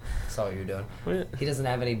you. Saw what you were doing. What? He doesn't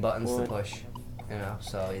have any buttons What? to push, you know.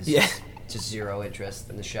 So he's Yeah. just zero interest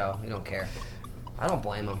in the show. He don't care. I don't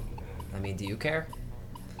blame him. I mean, do you care?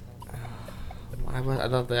 I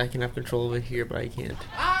thought that I can have control of it here, but I can't.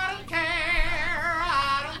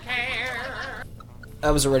 I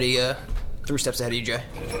was already 3 steps ahead of you, Jay.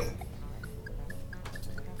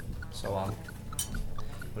 So what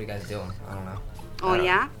are you guys doing? I don't know. Oh,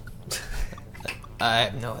 yeah? I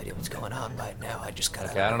have no idea what's going on right now. I just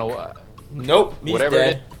gotta. Okay, I don't know what. Nope.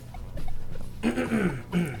 Whatever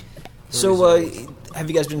it So, have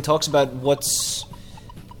you guys been in talks about what's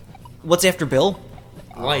after Bill?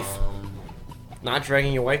 Life. Not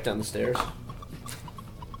dragging your wife down the stairs.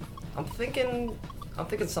 I'm thinking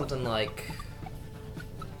something like,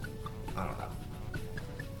 I don't know.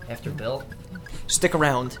 After Bill? Stick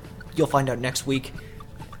around. You'll find out next week.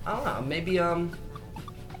 I don't know. Maybe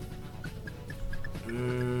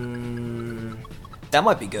That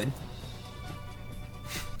might be good.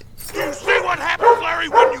 You see what happens, Larry,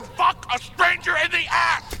 when you fuck a stranger in the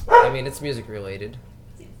ass? I mean, it's music related.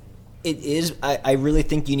 It is. I really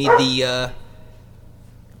think you need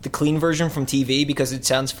the clean version from TV because it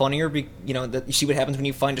sounds funnier. You see what happens when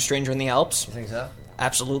you find a stranger in the Alps. You think so?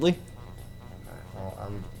 Absolutely. Well,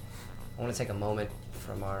 I want to take a moment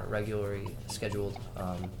from our regularly scheduled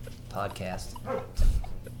podcast.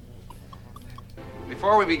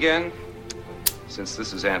 Before we begin, since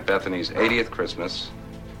this is Aunt Bethany's 80th Christmas,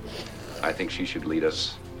 I think she should lead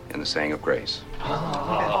us in the saying of grace.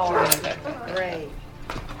 Great.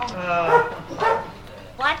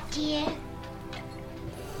 What, dear?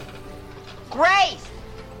 Grace!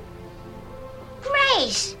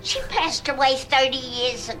 Grace! She passed away 30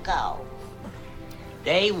 years ago.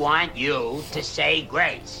 They want you to say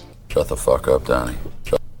grace. Shut the fuck up, Donnie.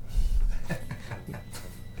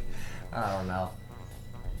 I don't know.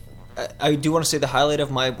 I do want to say the highlight of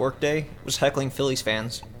my workday was heckling Phillies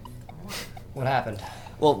fans. What happened?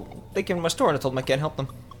 Well, they came to my store and I told them I can't help them.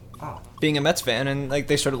 Oh. Being a Mets fan, and like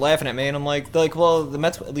they started laughing at me, and I'm like, they're like, well, the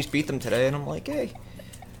Mets at least beat them today, and I'm like, hey,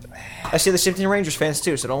 I see the same thing Rangers fans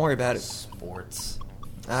too, so don't worry about it. Sports.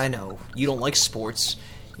 I know you don't like sports.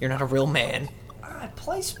 You're not a real man. I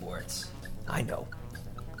play sports. I know.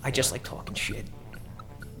 I just like talking shit.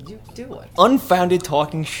 You do it. Unfounded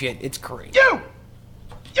talking shit. It's great.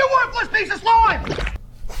 You worthless piece of slime!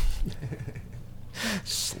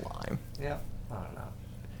 Slime. Yeah. I don't know.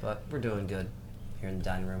 But we're doing good here in the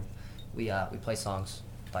dining room. We play songs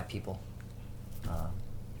by people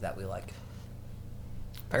that we like.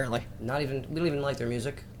 Apparently. We don't even like their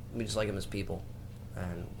music. We just like them as people,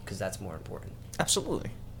 and because that's more important.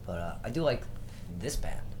 Absolutely. But I do like this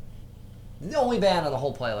band. The only band on the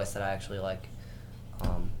whole playlist that I actually like.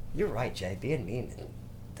 You're right, Jay. Being mean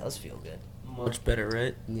does feel good. Much better,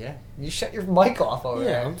 right? Yeah. You shut your mic off over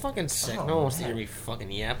there. Yeah, I'm fucking sick. Oh, no one wants to man. hear me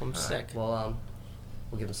fucking yap. I'm sick. Well,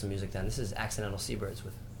 we'll give them some music then. This is Accidental Seabirds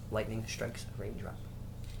with Lightning Strikes a Raindrop.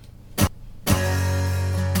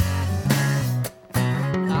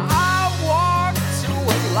 I walked to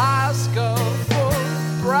Alaska for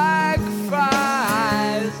breakfast.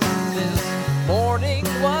 This morning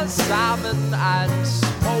was salmon and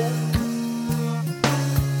smoke.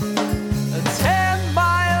 A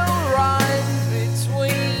 10-mile run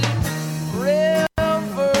between rivers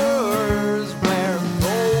where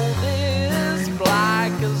gold is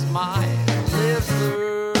black as my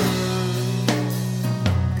liver.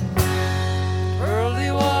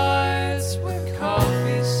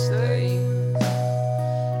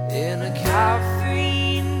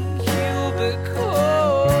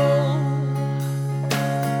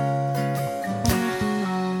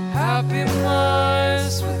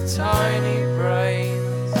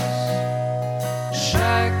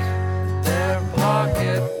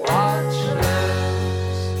 pocket watches.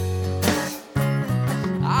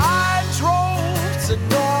 I drove to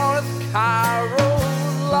North Carolina.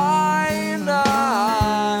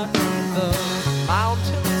 The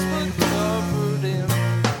mountains were covered in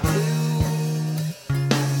blue.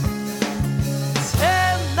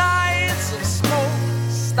 10 nights of smoke,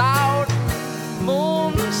 stout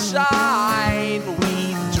moonshine. We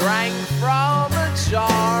drank from a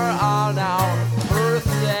jar on our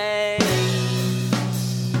birthdays.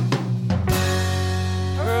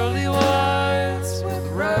 Early whites with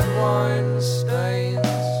red wine stains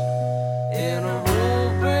in a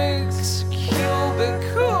Rubik's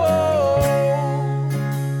cubicle.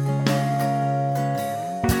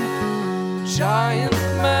 Giant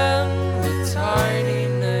men with tiny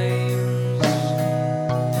names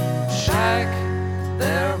check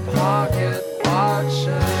their pocket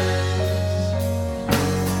watches.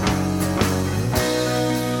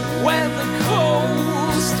 When the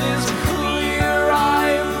coast is clear,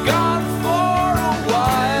 I'm gone for a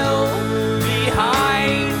while.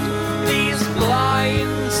 Behind these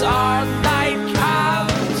blinds are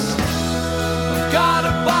nightcaps. Got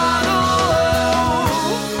a bottle of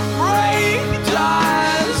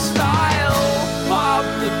breakdown style. Pop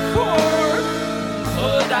the cork,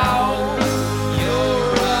 put out your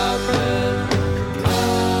appetite.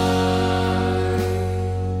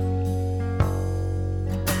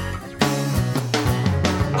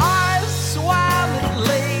 I swam in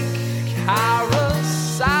Lake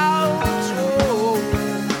Carousel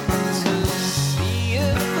to see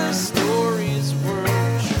if the stories were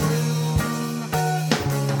true.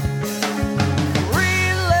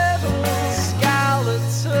 3 little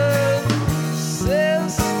skeleton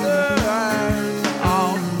sisters,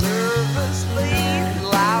 all nervously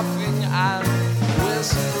laughing and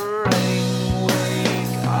whispering,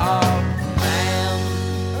 "Wake up, man."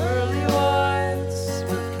 Early whites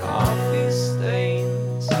with coffee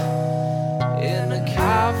stains in a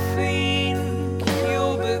caffeine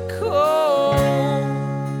cubicle.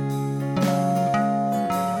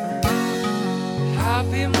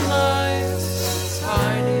 Happy minds,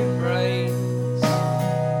 tiny brains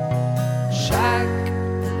check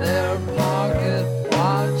their pocket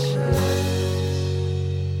watches.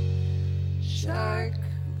 Check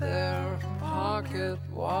their pocket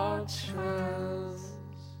watches.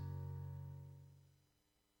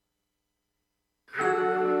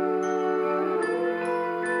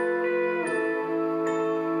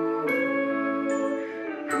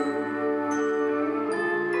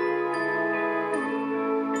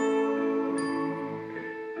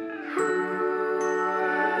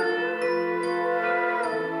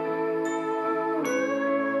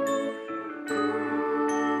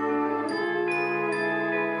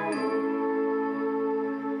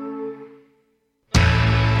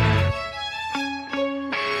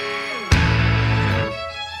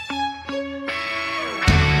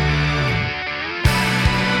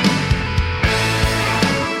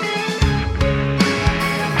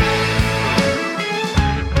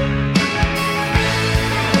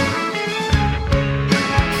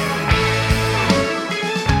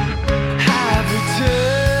 Have we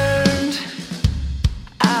turned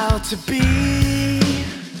out to be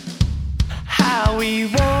how we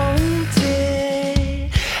wanted,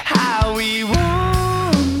 how we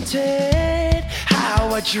wanted,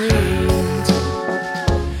 how I dreamed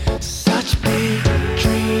such big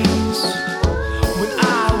dreams when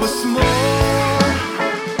I was small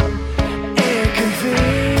and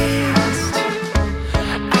convinced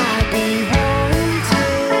I'd be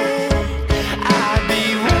wanted, I'd be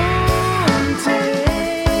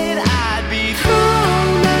wanted, I'd be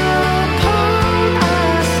thrown upon a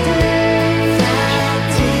stage.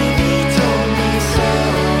 TV told me so,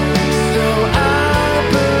 so I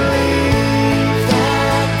believe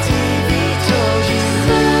that TV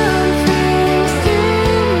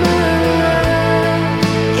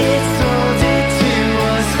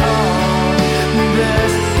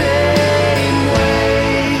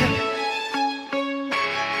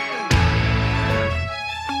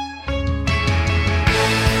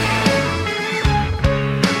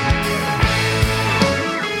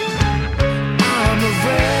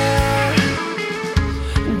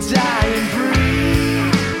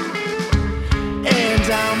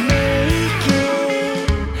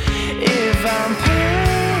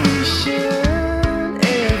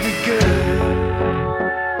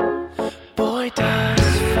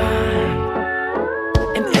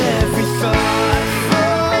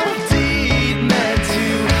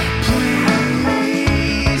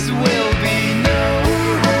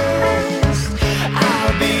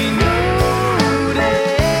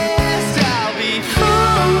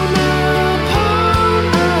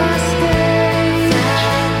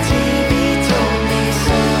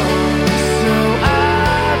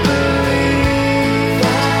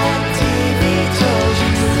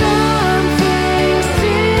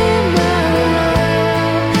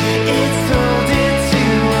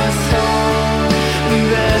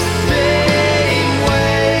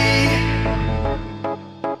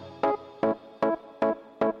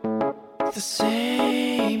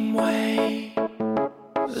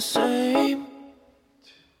the same.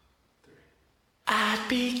 I'd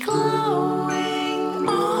be glowing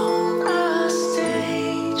on a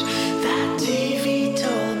stage. That TV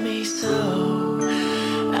told me so.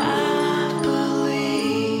 I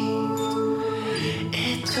believed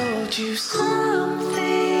it told you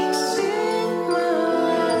something similar.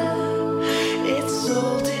 It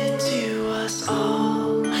sold it to us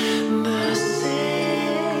all the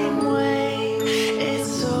same way. It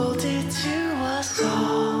sold it to us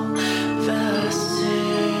all the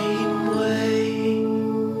same way.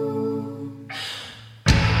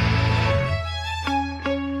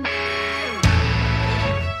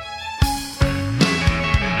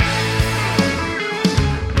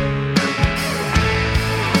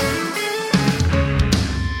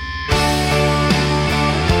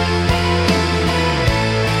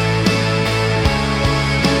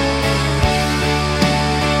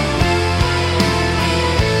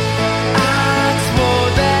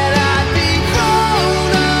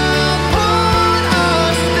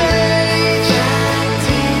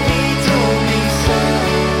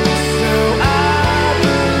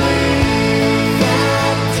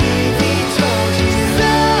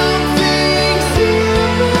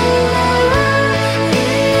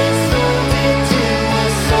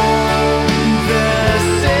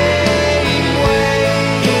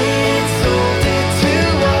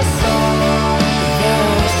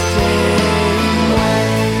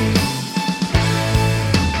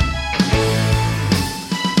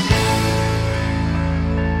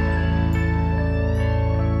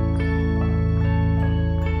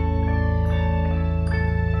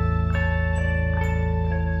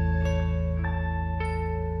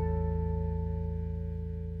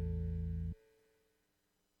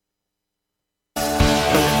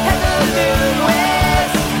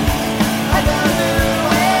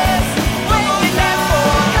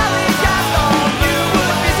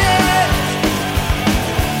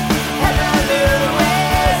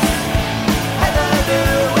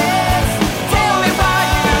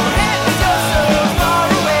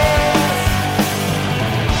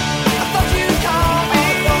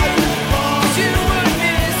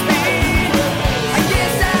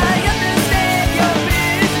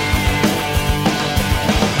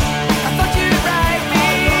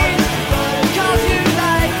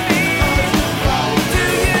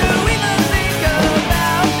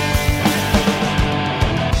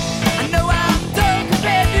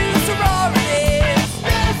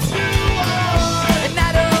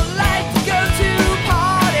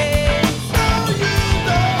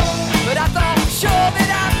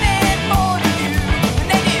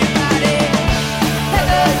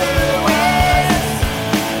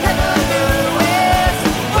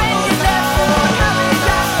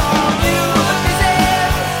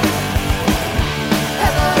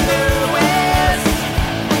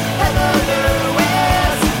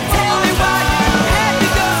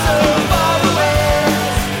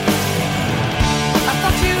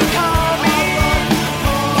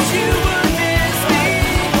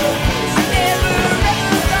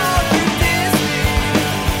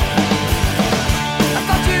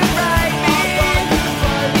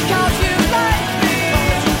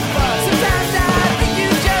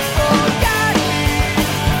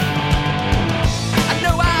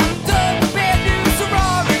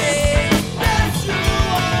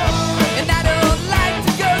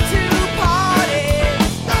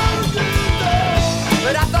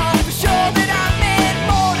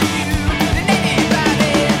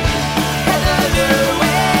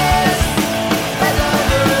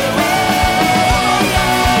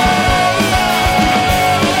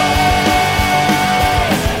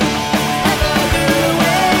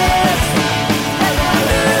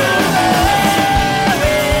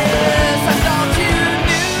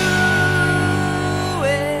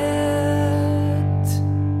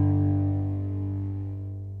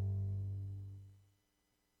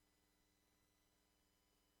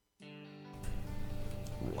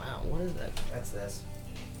 Wow, what is that? That's this.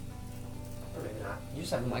 Or maybe not. You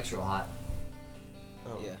just have the mics real hot.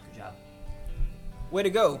 Oh, yeah. Good job. Way to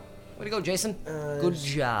go. Way to go, Jason. Good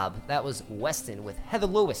job. That was Weston with Heather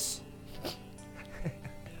Lewis.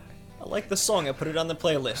 I like the song. I put it on the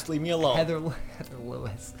playlist. Leave me alone. Heather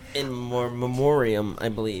Lewis. In memoriam, I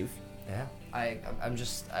believe. Yeah.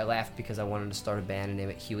 I laughed because I wanted to start a band and name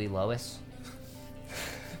it Huey Lois.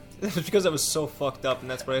 It was because I was so fucked up, and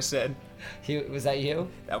that's what I said. Was that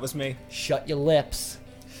you? That was me. Shut your lips.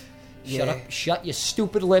 Yeah. Shut your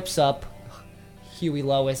stupid lips up, Huey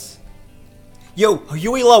Lois. Yo,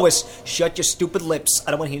 Huey Lois, shut your stupid lips.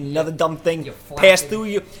 I don't want to hear another dumb thing pass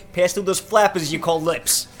through those flappers you call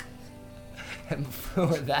lips. And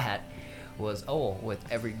before that was with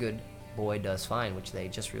Every Good Boy Does Fine, which they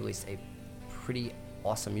just released a pretty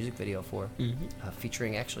awesome music video for,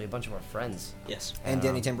 featuring actually a bunch of our friends. Yes, and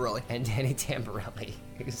Danny Tamborelli. And Danny Tamborelli,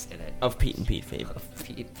 who's in it. Of Pete and Pete fame. Of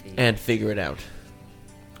Pete and Pete. And Figure It Out.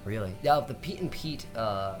 Really? Yeah, the Pete and Pete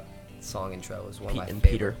song intro is one of my Pete and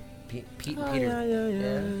favorite. Peter. Pete and Peter.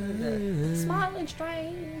 Yeah. Smiling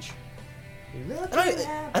strange.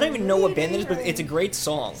 I don't even know what band it is, but it's a great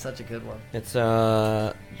song. Such a good one. It's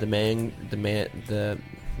the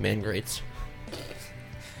Man Greats.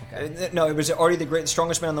 No, it was Artie the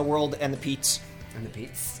Strongest Man in the World, and the Pete's. And the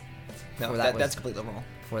Pete's. No, that's completely wrong.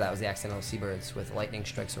 Before that was the Accidental Seabirds with Lightning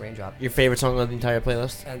Strikes a Raindrop. Your favorite song on the entire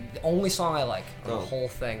playlist? And the only song I like on the whole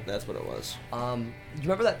thing. That's what it was. You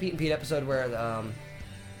remember that Pete and Pete episode where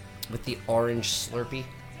with the orange Slurpee?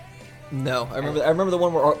 No, I remember the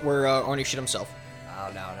one where Arnie shit himself.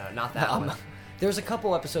 Oh no, not that one. There was a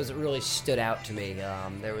couple episodes that really stood out to me.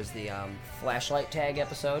 There was the flashlight tag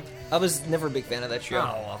episode. I was never a big fan of that show.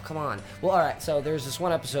 Oh, well, come on. Well, all right. So there's this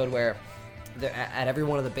one episode where at every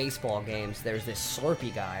one of the baseball games, there's this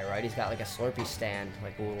Slurpee guy, right? He's got like a Slurpee stand,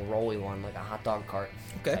 like a little rolly one, like a hot dog cart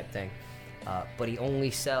type thing. But he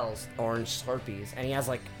only sells orange Slurpees, and he has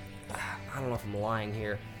like, I don't know if I'm lying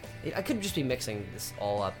here. I could just be mixing this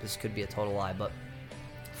all up. This could be a total lie, but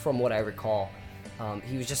from what I recall,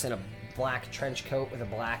 he was just in a black trench coat with a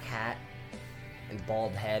black hat and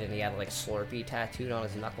bald head, and he had like Slurpee tattooed on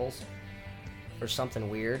his knuckles or something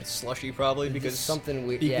weird. Slushy, probably, because something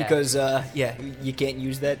weird. Yeah. Because you can't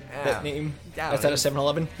use that name. That's out of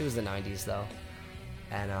 7-Eleven. It was the 90s though,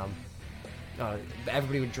 and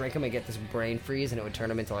everybody would drink them and get this brain freeze, and it would turn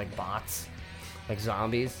them into like bots, like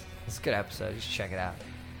zombies. It's a good episode. You should check it out.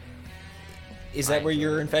 Is that where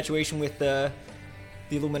your infatuation with the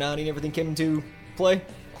Illuminati and everything came into play?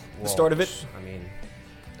 The start of it? I mean,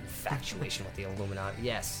 infatuation with the Illuminati.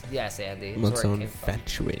 Yes, Andy. What's so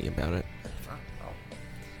infatuating about it?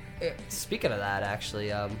 Speaking of that,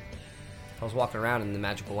 actually, I was walking around in the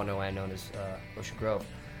magical wonderland known as Ocean Grove.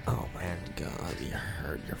 Oh my god, you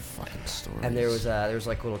heard your fucking story. And there was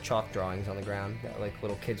like little chalk drawings on the ground that like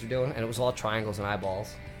little kids were doing, and it was all triangles and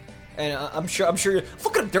eyeballs. And I'm sure.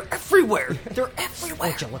 Look at them; they're everywhere. They're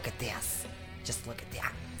everywhere. Would you look at this? Just look at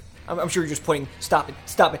that. I'm sure you're just pointing. Stop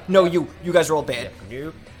it! No, you guys are all bad.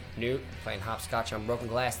 Nope. Playing hopscotch on broken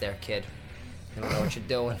glass, there, kid. You don't know what you're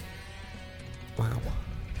doing. Wow.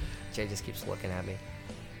 Jay just keeps looking at me.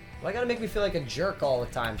 Why gotta make me feel like a jerk all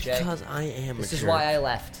the time, Jay? Because I am. This is why I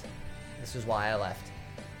left.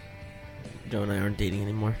 Joe and I aren't dating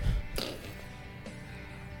anymore.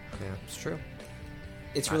 Yeah, it's true.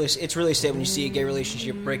 It's really sad when you see a gay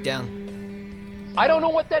relationship break down. I don't know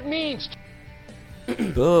what that means.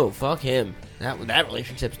 Boo, fuck him. That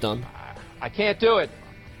relationship's done. I can't do it.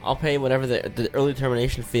 I'll pay whatever the early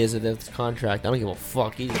termination fee is of this contract. I don't give a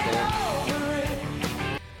fuck. He's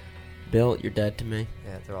dead. Bill, you're dead to me.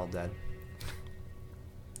 Yeah, they're all dead.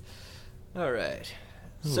 All right.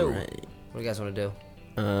 So, what do you guys want to do?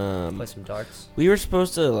 Play some darts? We were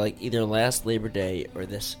supposed to, like, either last Labor Day or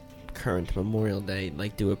this current Memorial Day,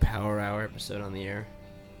 like, do a Power Hour episode on the air.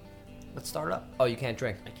 Let's start up. Oh, you can't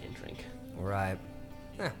drink? I can't drink. Right.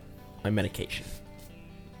 My medication.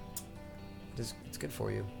 It's good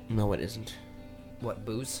for you. No, it isn't. What,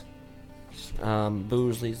 booze?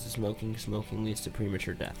 Booze leads to smoking. Smoking leads to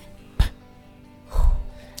premature death.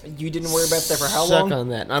 You didn't worry about that for how long? Suck on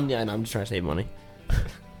that. I'm just trying to save money.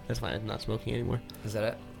 That's fine. I'm not smoking anymore. Is that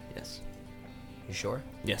it? Yes. You sure?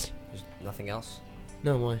 Yes. There's nothing else?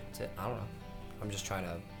 No, why? That's it. I don't know. I'm just trying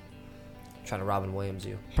to Robin Williams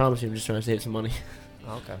you. Promise you, I'm just trying to save some money.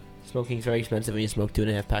 Oh, okay. Smoking's very expensive when you smoke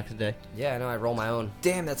 2.5 packs a day. Yeah, I know. I roll my own.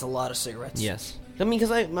 Damn, that's a lot of cigarettes. Yes. I mean,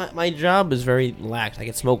 because my job is very lax. I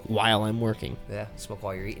can smoke while I'm working. Yeah, smoke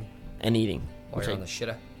while you're eating. And eating. While you're on the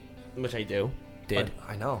shitter. Which I do. Did.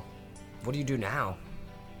 I know. What do you do now?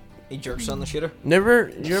 He jerks on the shitter.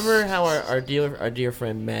 Do you remember how our dear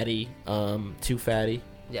friend Maddie, Too Fatty?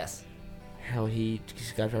 Yes. How he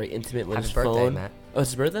got very intimate with his birthday, phone. Matt. Oh, it's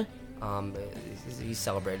his birthday? He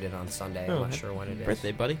celebrated on Sunday. I'm not sure when it is.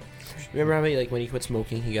 Birthday, buddy. Remember how he, when he quit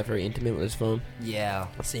smoking, he got very intimate with his phone? Yeah.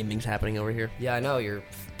 The same thing's happening over here. Yeah, I know. You're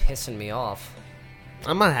pissing me off.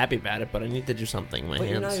 I'm not happy about it, but I need to do something. My hands.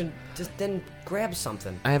 You're not even, just then grab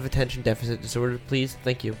something. I have attention deficit disorder. Please,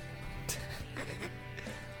 thank you.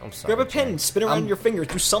 I'm sorry. Grab a pen, spin around your fingers,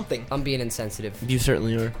 do something. I'm being insensitive. You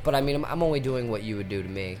certainly are. But I mean, I'm only doing what you would do to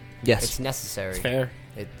me. Yes. It's necessary. It's fair.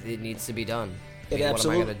 It needs to be done. What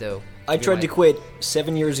am I going to do? I tried to quit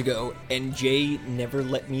 7 years ago, and Jay never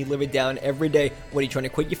let me live it down every day. What, are you trying to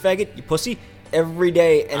quit, you faggot? You pussy? Every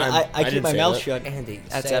day, and I keep my mouth shut. Andy,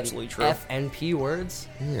 that's absolutely true. FNP words?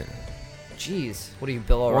 Yeah. jeez. What are you,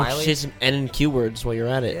 Bill Why don't O'Reilly? you say some N and Q words while you're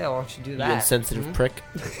at it? Yeah, why don't you do You that? insensitive prick.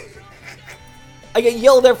 I get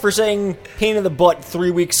yelled at for saying pain in the butt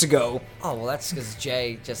 3 weeks ago. Oh, well, that's because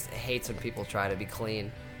Jay just hates when people try to be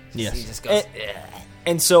clean. Yes. He just goes,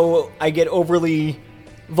 And so I get overly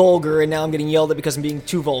vulgar, and now I'm getting yelled at because I'm being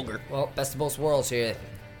too vulgar. well, best of both worlds here.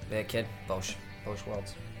 Yeah, kid. Both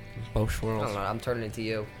worlds. Both I don't worlds. know, I'm turning into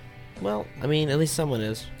you. Well, I mean, at least someone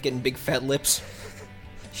is. Getting big fat lips.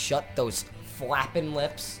 Shut those flapping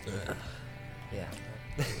lips. Yeah.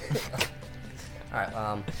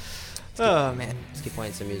 Alright, Oh, man. let's keep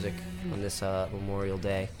playing some music on this Memorial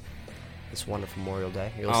Day. This wonderful Memorial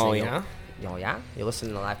Day. You're Oh, listening yeah? Oh, yeah? You're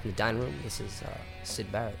listening to Live from the Dining Room. This is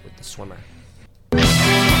Sid Barrett with The Swimmer.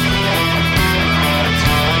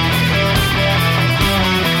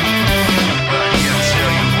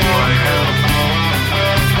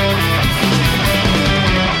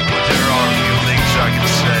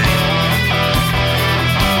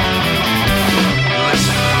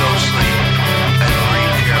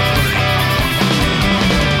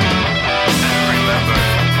 Remember,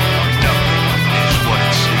 nothing is what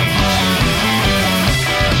it seems.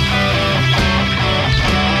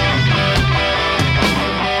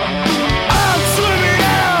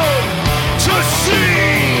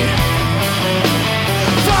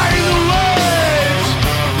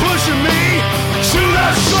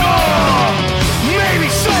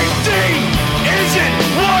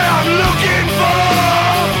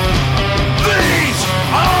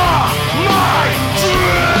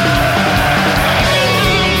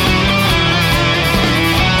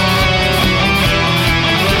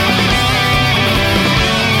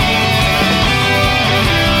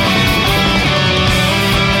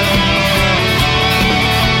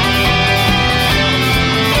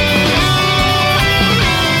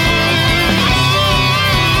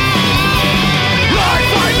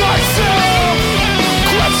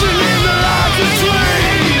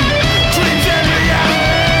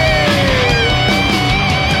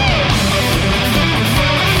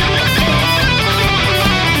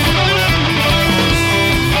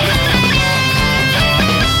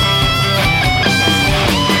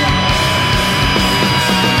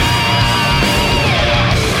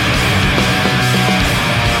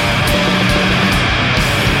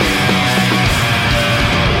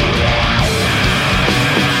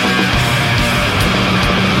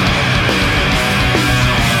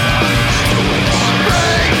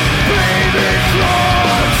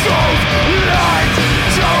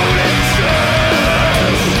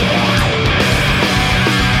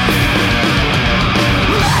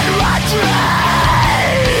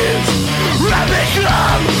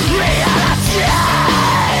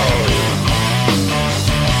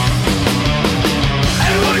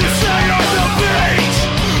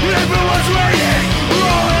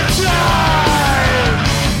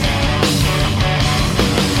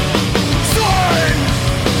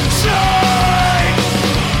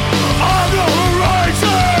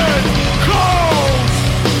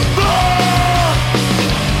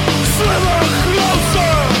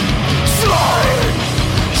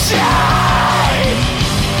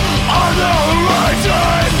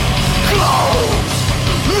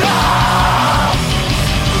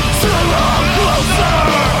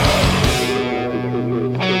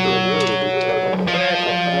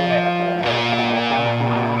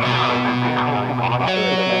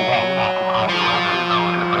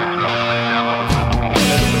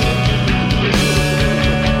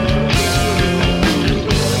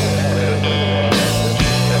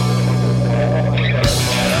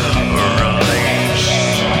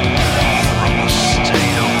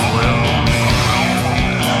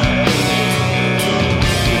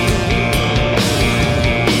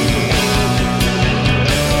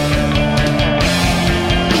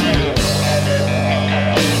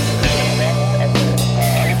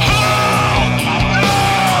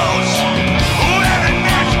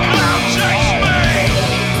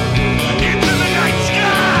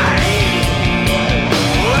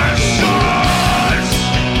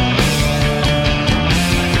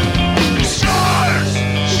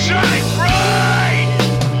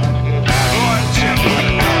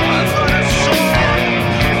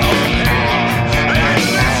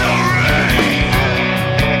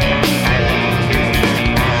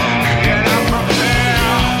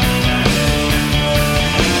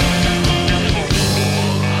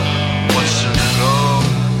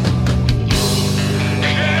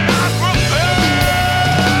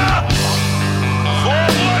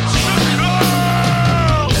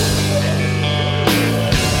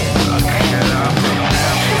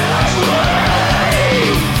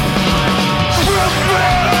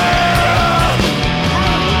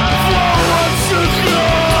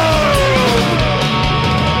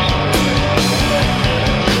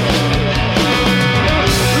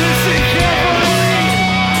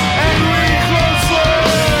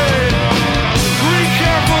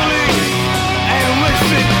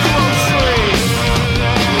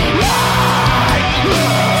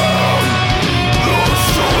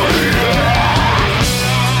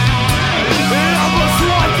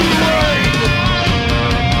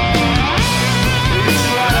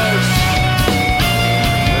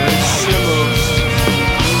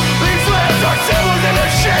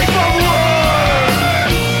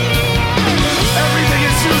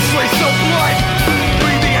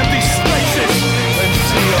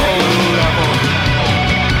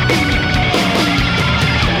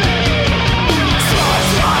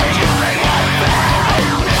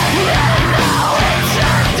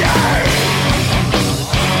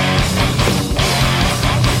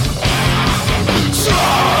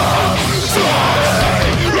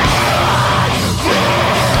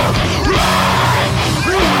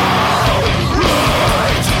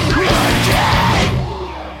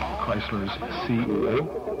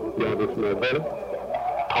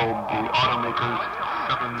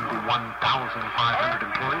 1,500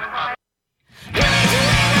 employees.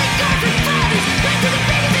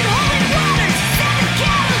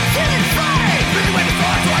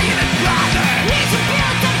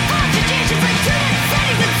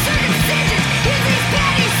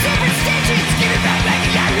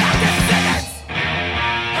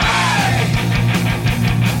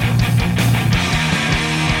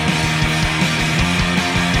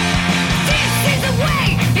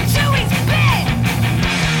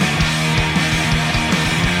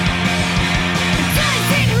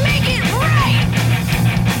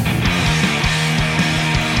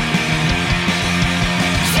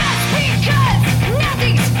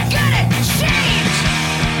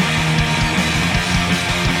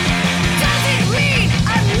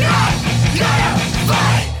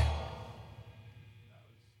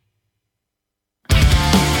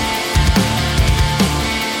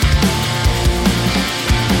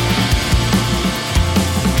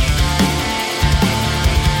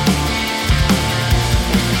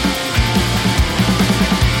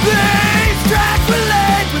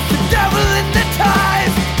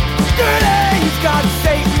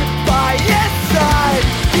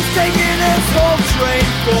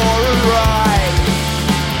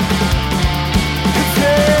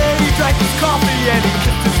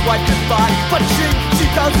 Wife goodbye, but she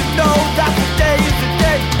doesn't know that the day is the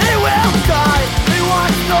day he will die. He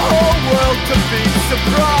wants the whole world to be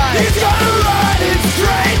surprised. He's gonna run his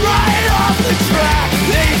train right off the track.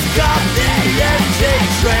 He's got the NJ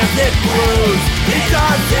Transit blues. He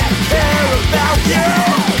doesn't care about you.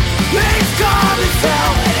 He's calm as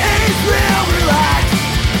hell and he's real relaxed.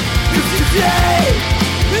 'Cause today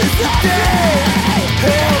is the day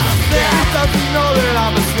he'll stay. He doesn't know that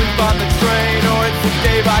I'm asleep on the train, or it's the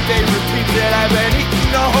day-by-day routine that I've been eating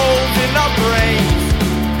the holes in our brains.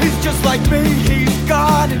 He's just like me, he's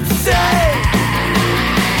gone insane.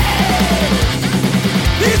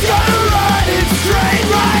 He's gonna run his train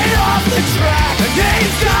right off the track, and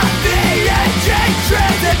he's got the NJ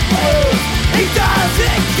Transit blues. He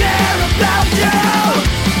doesn't care about you.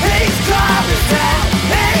 He's calm as hell,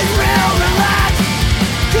 he's real relaxed.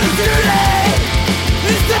 'Cause today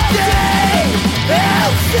is the day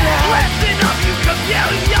he'll snap. Listen up, you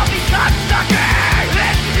chameleon, yummy cocksucker!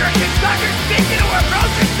 Listen, you're a conductor speaking to a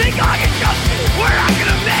roaster, think I can jump. We're not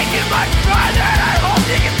gonna make it much farther, and I hope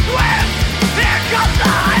you can swim. Here comes the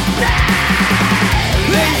hot day!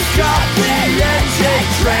 He's got the NJ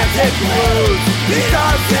Transit blues. He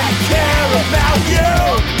doesn't care about you.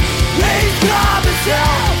 He's calm as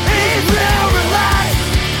hell, he's real relaxed.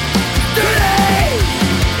 Today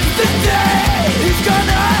is the day he's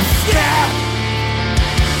gonna snap.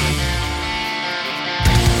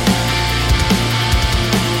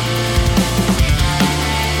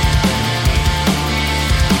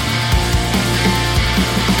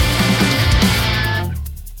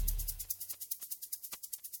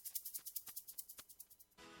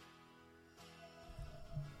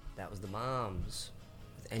 That was the Moms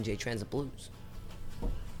with NJ Transit Blues.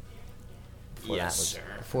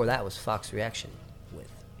 Before that was Fox Reaction with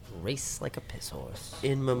Race Like a Piss Horse.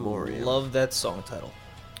 In Memoriam. Love that song title.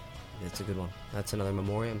 It's a good one. That's another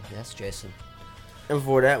memoriam. Yes, Jason. And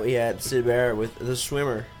before that, we had Sid Barrett with The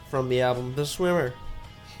Swimmer from the album The Swimmer.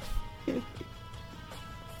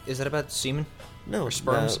 Is that about semen? No, Or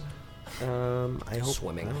sperms? I hope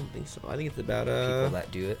Swimming. I don't think so. I think it's about People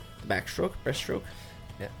that do it. backstroke, breaststroke.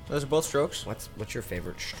 Yeah. Those are both strokes. What's your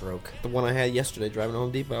favorite stroke? The one I had yesterday driving to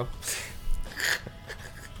Home Depot.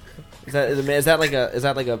 Is that like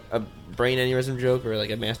a brain aneurysm joke or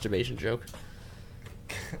like a masturbation joke?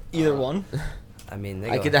 Either one. I mean,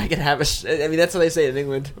 I could have I mean, that's what they say in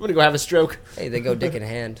England. I'm gonna go have a stroke. Hey, they go dick in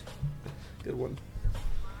hand. Good one.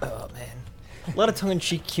 Oh man, a lot of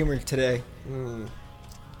tongue-in-cheek humor today. A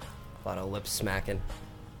lot of lip smacking.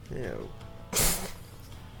 Yeah.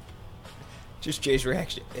 Just Jay's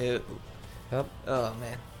reaction. Ew. Yep. Oh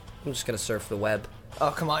man. I'm just gonna surf the web.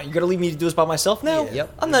 Oh come on, you're gonna leave me to do this by myself now? Yeah.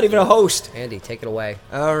 Yep. I'm not even a host. Andy, take it away.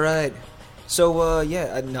 All right. So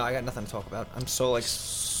no, I got nothing to talk about. I'm so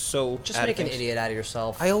Just out of make an things. idiot out of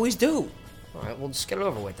yourself. I always do. All right, well, just get it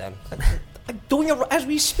over with then. I'm doing it as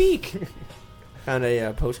we speak. Found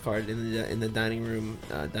a postcard in the dining room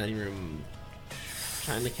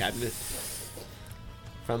china cabinet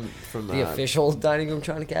from The official dining room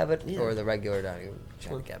china cabinet, yeah. or the regular dining room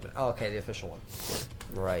china cabinet? Oh, okay, the official one.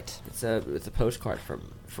 Right. It's a postcard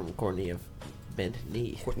from Courtney of Bent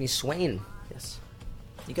Knee. Courtney Swain. Yes.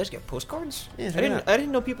 You guys get postcards? Yeah, I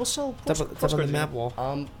didn't know people sell It's up on the postcards. map wall.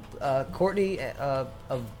 Courtney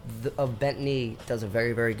of Bent Knee does a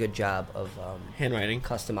very, very good job of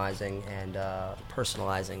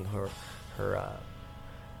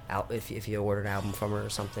if you order an album from her or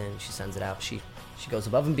something, she sends it out. She goes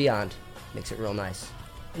above and beyond, makes it real nice.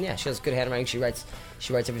 And yeah, she has good handwriting. She writes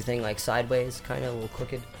everything like sideways, kind of a little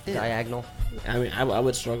crooked, diagonal. I mean, I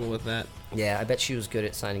would struggle with that. Yeah, I bet she was good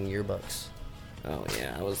at signing yearbooks. Oh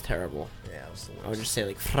yeah, I was terrible. Yeah, I was the worst. I would just say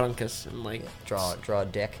like Frankus and like draw a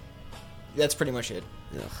dick. That's pretty much it.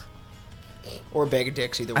 Ugh. Or a bag of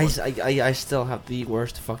dicks, either one. I still have the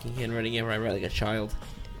worst fucking handwriting ever. I write like a child.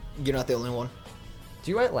 You're not the only one. Do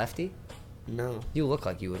you write lefty? No. You look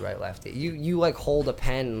like you would write lefty. You like hold a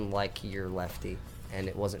pen like you're lefty, and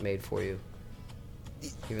it wasn't made for you.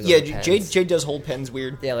 Even though Yeah, the Jay pens- does hold pens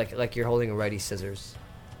weird. Yeah, like you're holding a righty scissors.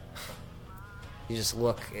 You just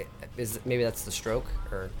look. Maybe that's the stroke,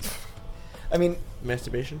 or I mean,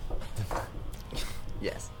 masturbation.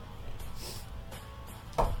 yes.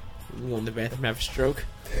 You go in the bathroom, have a stroke.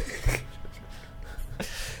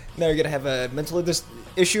 now you're gonna have a mental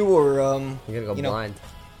issue, or You're gonna go blind.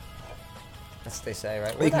 That's what they say,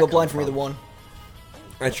 right? Or you can go blind from either one.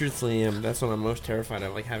 I truthfully am. That's what I'm most terrified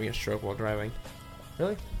of, like having a stroke while driving.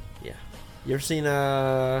 Really? Yeah. You ever seen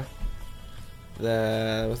what's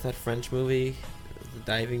that French movie, The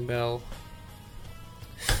Diving Bell?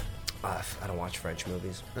 I don't watch French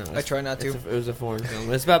movies. I try not to. It was a foreign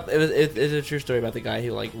film. It's about it's a true story about the guy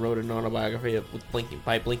who like wrote an autobiography with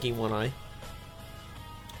blinking one eye.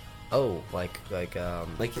 Oh, like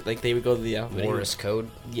they would go to the alphabet. Morse code.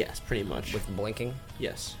 Yes, pretty much. With blinking.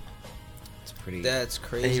 Yes. It's pretty. That's And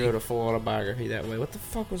crazy. he wrote a full autobiography that way. What the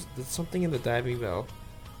fuck was something in The Diving Bell?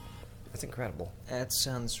 That's incredible. That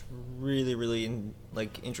sounds really, really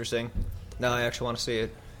interesting. No, I actually want to see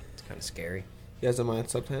it. It's kind of scary. You guys don't mind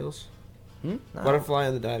subtitles? No. Butterfly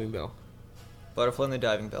and the Diving Bell. Butterfly and the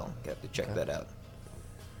Diving Bell. Got to check Okay. that out.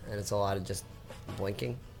 And it's a lot of just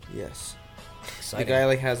blinking. Yes. Exciting. The guy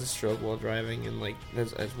like has a stroke while driving, and like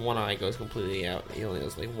his one eye goes completely out. He only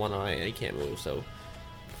has like one eye, and he can't move. So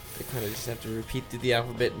they kind of just have to repeat through the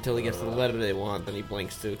alphabet until he gets to the letter they want. Then he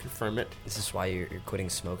blinks to confirm it. Is this why you're quitting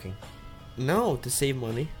smoking? No, to save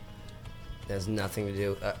money. It has nothing to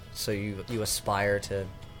do. So you aspire to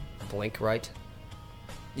blink right?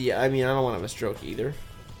 Yeah, I mean I don't want to have a stroke either.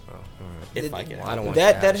 Oh, all right. If I can. Well, I don't want you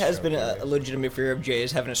to That have a has stroke been either. a legitimate fear of Jay,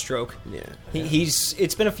 is having a stroke. Yeah.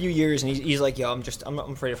 It's been a few years, and he's like, yo, I'm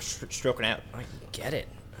afraid of stroking out. I get it.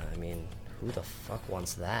 I mean, who the fuck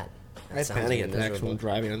wants that? I have sounds panic attacks miserable. when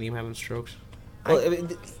driving. I don't think I'm having strokes. Well,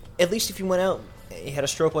 at least if you went out, you had a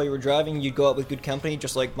stroke while you were driving, you'd go out with good company,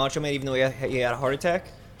 just like Macho Man, even though he had a heart attack.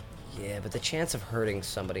 Yeah, but the chance of hurting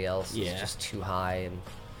somebody else is just too high, and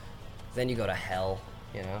then you go to hell,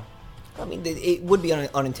 you know? I mean, it would be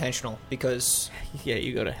unintentional, because... Yeah,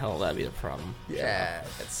 you go to hell, that'd be the problem. Yeah,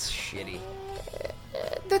 that's shitty.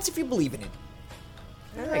 That's if you believe in it.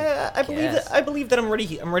 I guess. I believe that I'm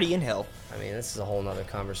ready in hell. I mean, this is a whole nother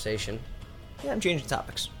conversation. Yeah, I'm changing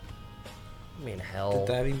topics. I mean, hell.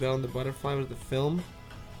 The Diving Bell and the Butterfly was the film?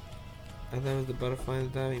 I thought it was the Butterfly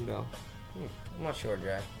and the Diving Bell. I'm not sure,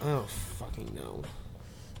 Jack. Oh, fucking no.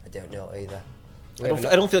 I don't know either. I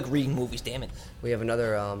don't feel like reading movies, damn it. We have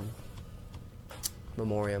another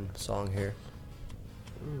Memoriam song here.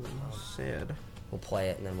 Sad. We'll play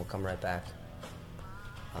it and then we'll come right back.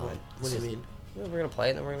 What do you mean? We're gonna play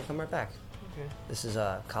it and then we're gonna come right back. Okay. This is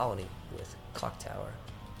Colony with Clock Tower.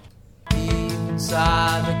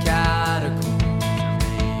 Inside the catacombs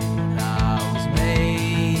when I was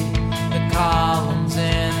made, the columns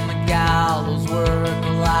and the gallows were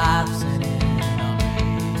collapsing in on me.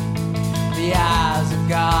 The eyes of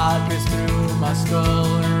God pierced through my skull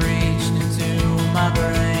and reached into my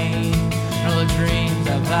brain. And all the dreams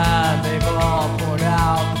I've had, they've all poured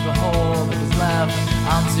out the hole that was left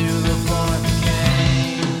onto the floor and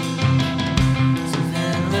became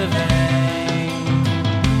something living.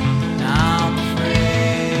 I'm afraid,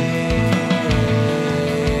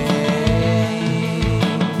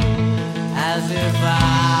 as if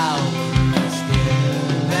I were scared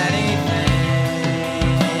of anything.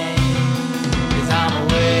 'Cause I'm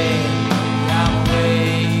awake, I'm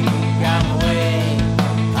awake, I'm awake,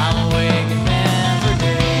 I'm awake and never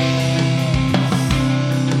day.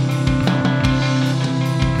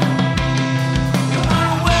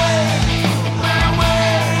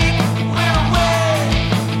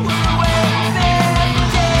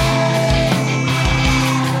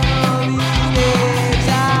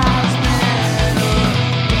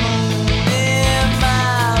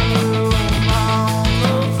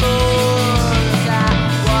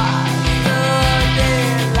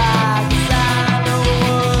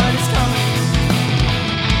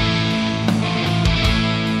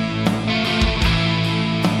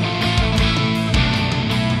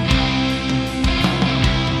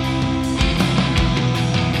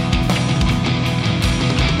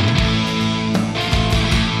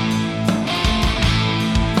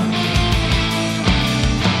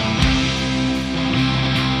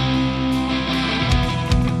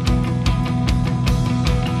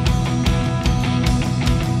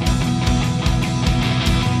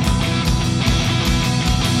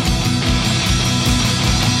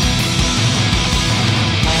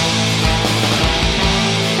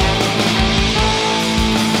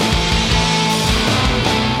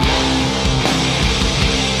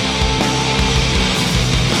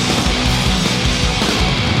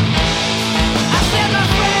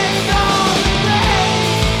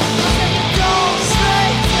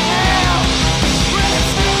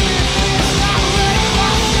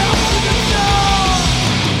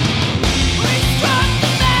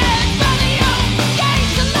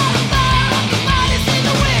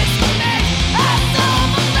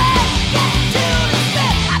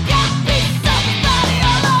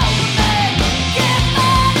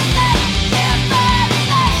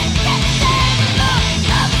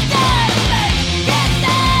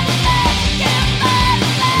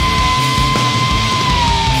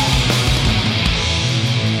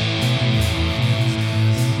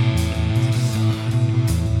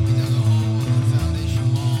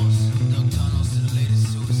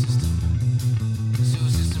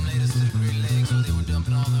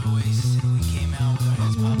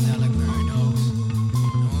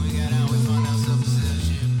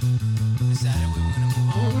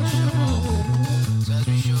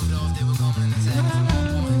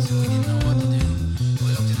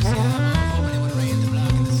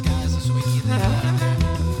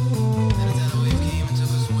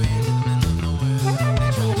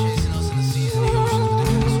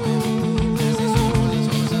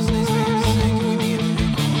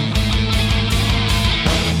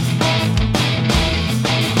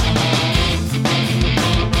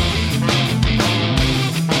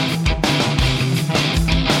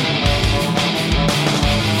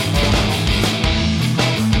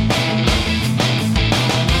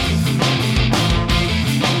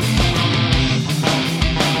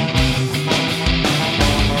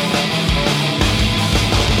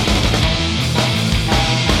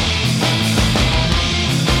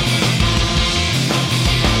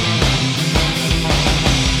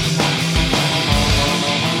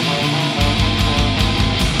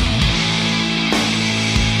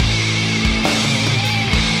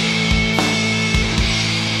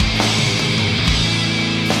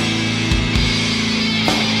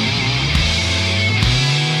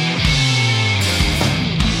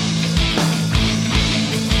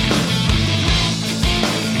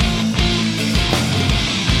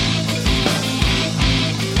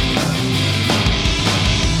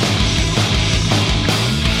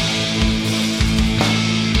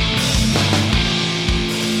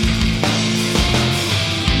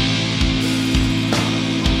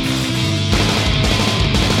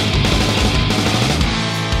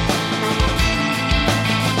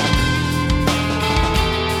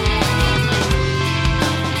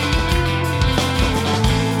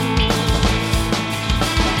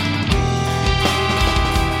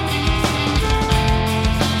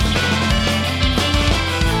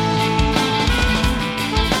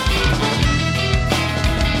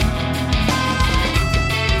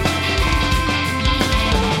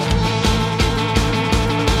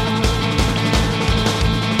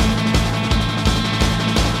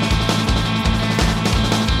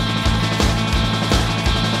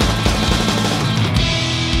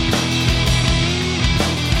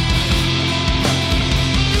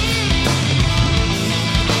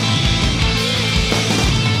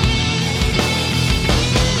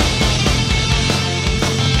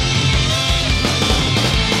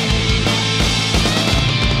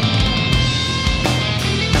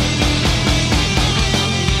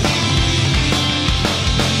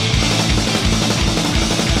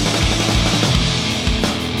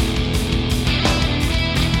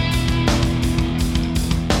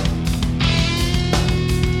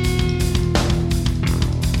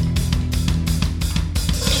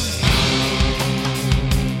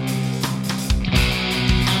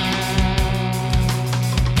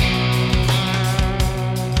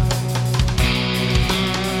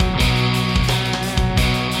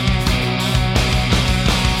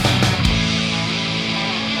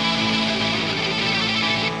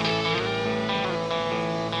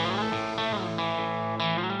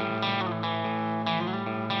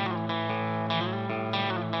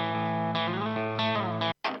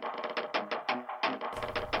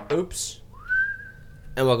 Oops.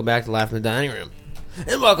 And welcome back to Live from the Dining Room.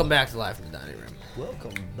 And welcome back to Live from the Dining Room.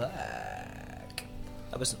 Welcome back.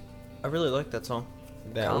 I really like that song.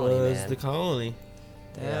 That Colony, was man. The Colony.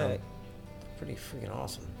 Yeah. Pretty freaking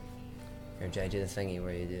awesome. Here, Jay, do the thingy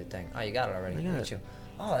where you do the thing. Oh, you got it already. I got Look it. at you.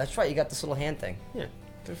 Oh, that's right. You got this little hand thing. Yeah.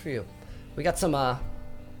 Good for you. We got some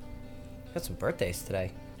birthdays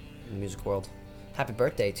today in the music world. Happy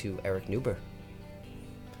birthday to Eric Nuber.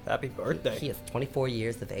 Happy birthday. He is 24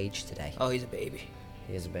 years of age today. Oh, he's a baby.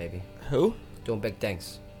 He is a baby. Who? Doing big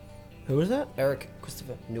things. Who was that? Eric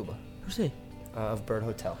Christopher Nuber Who's he? of Bird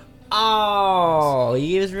Hotel. Oh,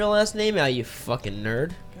 he gave his real last name out, you fucking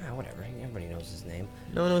nerd. Ah, whatever. Everybody knows his name.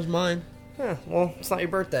 No one knows mine. Yeah, well, it's not your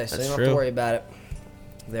birthday, so That's you don't have true. to worry about it.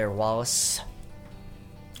 There, Wallace.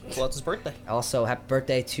 Well, it's his birthday. Also, happy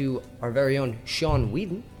birthday to our very own Sean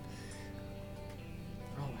Whedon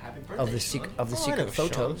Oh, happy birthday, of the Secret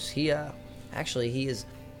Photos. He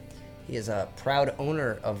is a proud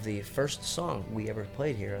owner of the first song we ever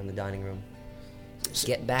played here in the dining room.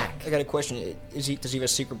 Get Back. I got a question. Does he have a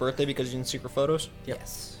secret birthday because he's in Secret Photos?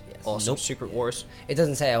 Yes. Awesome. Secret Wars. It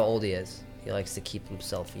doesn't say how old he is. He likes to keep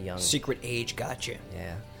himself young. Secret age. Gotcha.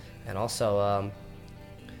 Yeah. And also,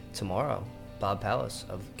 tomorrow, Bob Palace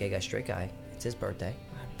of Gay Guy Straight Guy. It's his birthday.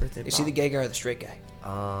 Birthday, Is he the gay guy or the straight guy?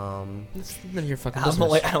 It's none of your fucking I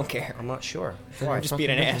business. don't care. I'm not sure. I'm just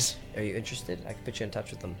being an ass. Are you interested? I can put you in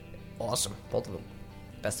touch with them. Awesome. Both of them.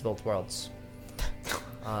 Best of both worlds.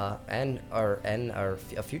 And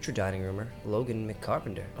a future dining roomer, Logan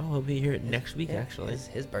McCarpenter. Oh, he'll be here next week, Yeah, actually.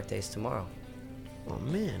 His birthday's tomorrow. Oh,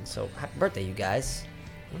 man. So, happy birthday, you guys.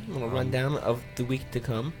 A little rundown of the week to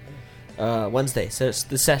come. Wednesday, so it's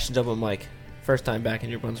the session's open mic. First time back in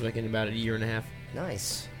New Brunswick in about a year and a half.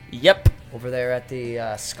 Nice. Yep. Over there at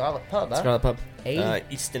the Scarlet Pub, huh? Scarlet Pub. A?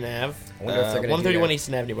 Easton Ave. I wonder if they're gonna do 131 their-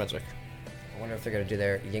 Easton Ave, New Brunswick. I wonder if they're going to do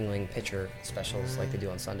their Yingling pitcher specials like they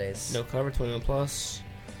do on Sundays. No cover, 21 plus.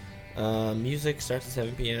 Music starts at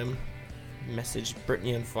 7 p.m. Message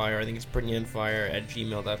Brittany on Fire. I think it's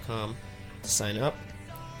BrittanyOnFire@gmail.com to sign up.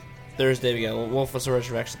 Thursday we got Wolfless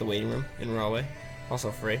Resurrection at the Waiting Room in Rahway,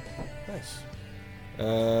 also free. Nice.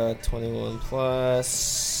 21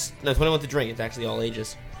 plus. No, 21 to drink. It's actually all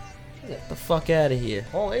ages. Get the fuck out of here.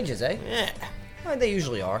 All ages, eh? Yeah. Well, they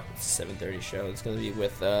usually are. It's a 7:30 show. It's going to be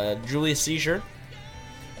with Julius Seizure.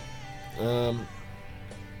 And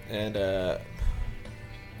I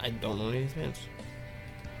don't know any of these bands.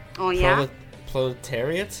 Oh, yeah?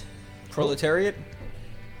 Proletariat? Proletariat?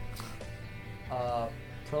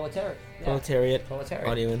 Proletariat. Yeah. Proletariat. Proletariat.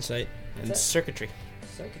 Audio Insight. And That's it. Circuitry.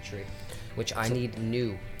 Circuitry. Which I need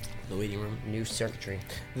new. The Waiting Room. New circuitry.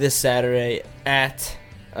 This Saturday at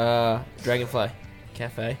Dragonfly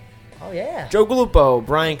Cafe. Oh, yeah. Joe Gallupo,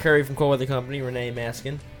 Brian Curry from Cold Weather Company, Renee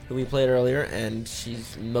Maskin, who we played earlier, and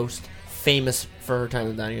she's most famous for her time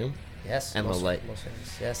in the dining room. Yes. And most, the light. Most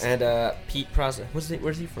famous, yes. And Pete Praza.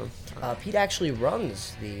 Where's he from? Pete actually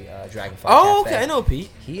runs the Dragonfly Oh, Cafe. okay, I know Pete.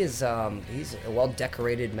 He is he's a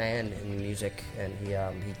well-decorated man in music, and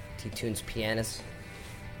he tunes pianos.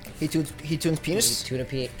 He tunes penis? Tune a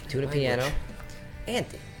piano.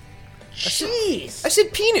 Anthony. Jeez. I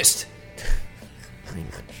said penis.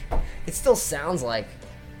 It still sounds like.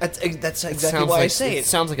 That's exactly Sounds why I like, say it.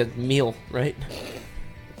 Sounds like a meal, right?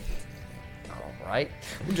 All right.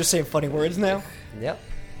 I'm just saying funny words now. Yep.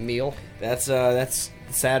 Meal. That's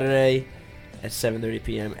Saturday at 7:30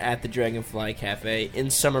 p.m. at the Dragonfly Cafe in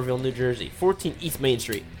Somerville, New Jersey, 14 East Main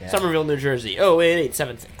Street, Yeah. Somerville, New Jersey,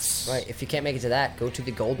 08876. Right. If you can't make it to that, go to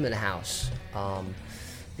the Goldman House.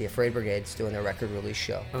 The Afraid Brigade's doing their record release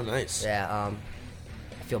show. Oh, nice. Yeah.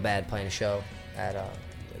 I feel bad playing a show at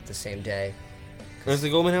the same day. Where's the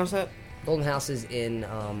Goldman House at? Golden House is in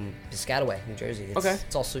Piscataway, New Jersey. It's, Okay.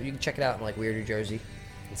 It's also, you can check it out in like Weird New Jersey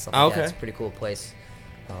and stuff Oh, like that. okay. It's a pretty cool place.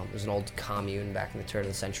 It was an old commune back in the turn of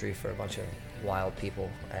the century for a bunch of wild people,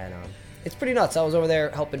 and it's pretty nuts. I was over there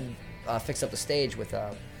helping fix up the stage with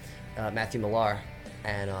Matthew Millar,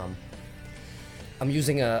 and I'm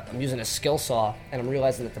using a skill saw, and I'm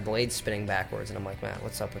realizing that the blade's spinning backwards, and I'm like, Matt,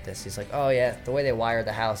 what's up with this? He's like, oh yeah, the way they wired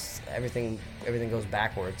the house, everything goes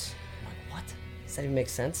backwards. I'm like, what? Does that even make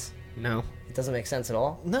sense? No. It doesn't make sense at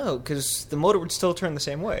all. No, because the motor would still turn the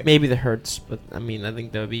same way. Maybe the Hertz, but I mean, I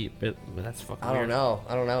think that would be, but that's fucking I weird.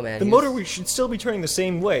 don't know, man. The He motor was- should still be turning the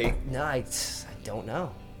same way. No, I don't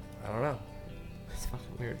know. I don't know. It's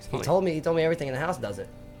fucking weird. It's He funny. told me everything in the house does it.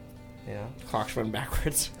 You know? Clocks run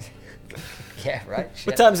backwards. Yeah, right. What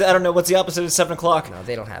Shit. time's I don't know. What's the opposite of 7 o'clock? No,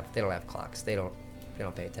 they don't have clocks. They don't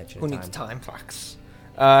pay attention. Who to needs time? Clocks.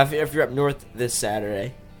 If you're up north this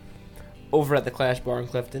Saturday, over at the Clash Bar in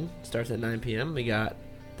Clifton, starts at 9 p.m. We got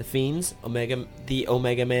The Fiends, the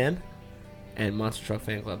Omega Man, and Monster Truck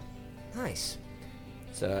Fan Club. Nice.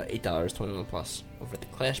 It's $8, 21 plus over at the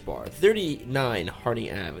Clash Bar, 39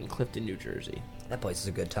 Harding Ave in Clifton, New Jersey. That place is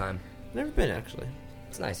a good time. Never been, actually.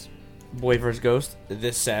 It's nice. Boy vs. Ghost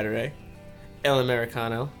this Saturday. El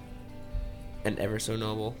Americano and Ever So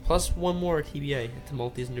Noble. Plus one more TBA at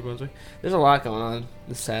Tumulties in New Brunswick. There's a lot going on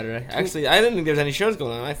this Saturday. Actually, I didn't think there was any shows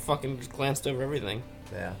going on. I fucking just glanced over everything.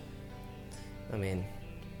 Yeah. I mean,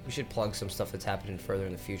 we should plug some stuff that's happening further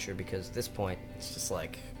in the future because at this point, it's just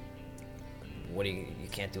like, what do you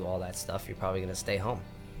can't do all that stuff. You're probably going to stay home.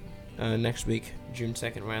 Next week, June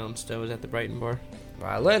 2nd, Ryland Stowe is at the Brighton Bar.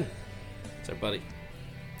 Ryland. It's our buddy.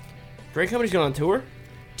 Great Company's going on tour?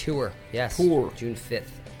 Tour, yes. Tour. June 5th.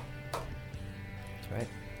 That's right.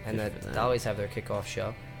 And they always have their kickoff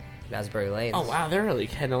show. Asbury Lanes. Oh, wow. They're really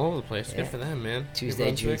heading all over the place. Yeah. Good for them, man.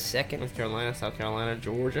 Tuesday, June 2nd. North Carolina, South Carolina,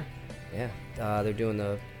 Georgia. Yeah. They're doing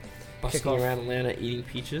the busking kickoff around Atlanta, eating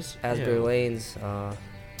peaches. Asbury Lanes.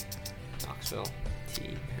 Knoxville.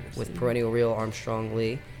 T. With Perennial Real Armstrong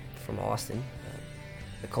Lee from Austin.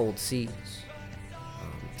 The Cold Seas.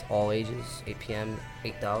 It's all ages. 8 p.m.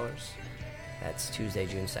 $8. That's Tuesday,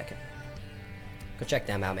 June 2nd. Go check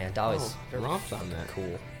them out, man. Always, they're rocks on that.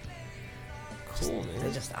 Cool. Cool, man.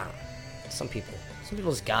 They just, I don't know. Some people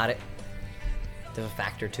just got it. There's a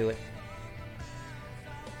factor to it.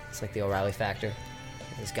 It's like the O'Reilly factor.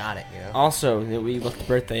 They just got it, you know? Also, we looked the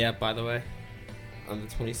birthday up, by the way, on the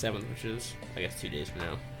 27th, which is, I guess, 2 days from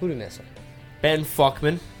now. Who did miss it? Ben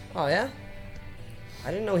Fuckman. Oh, yeah?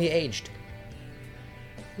 I didn't know he aged.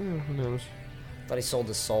 Who knows? Thought he sold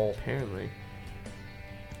his soul. Apparently.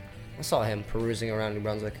 I saw him perusing around New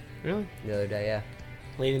Brunswick. Really? The other day, yeah.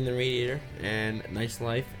 Lady in the Radiator and Nice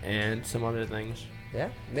Life and some other things. Yeah,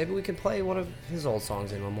 maybe we could play one of his old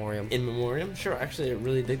songs in memoriam. In memoriam? Sure, actually, I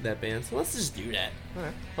really dig that band, so let's just do that.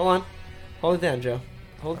 Alright. Hold on. Hold it down, Joe.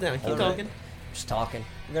 Hold it down. Keep talking. Just talking.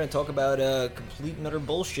 We're going to talk about complete and utter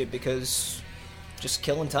bullshit because just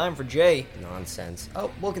killing time for Jay. Nonsense. Oh,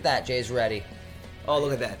 look at that. Jay's ready. Oh,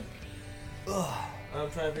 look at that. Ugh. I'm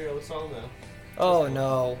trying to figure out what song, though. Oh,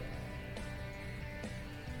 no.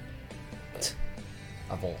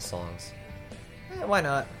 Of old songs. Why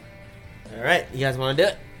not? Alright, you guys want to do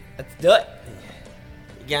it? Let's do it.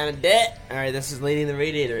 You gotta do it? Alright, this is Lady in the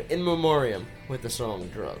Radiator in memoriam with the song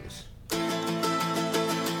Drugs.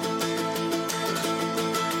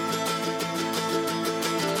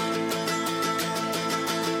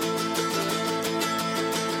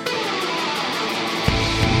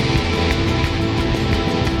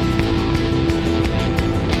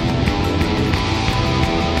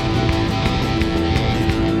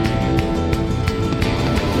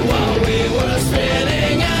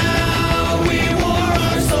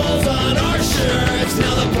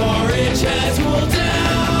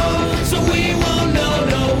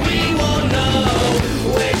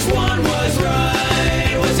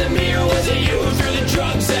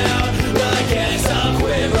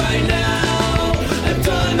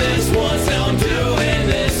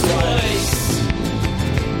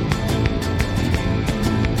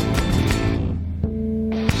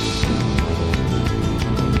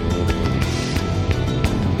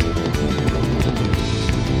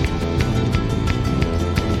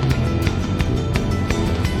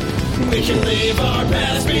 We can leave our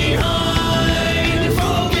past behind and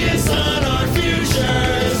focus on our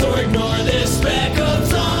futures, or ignore this speck of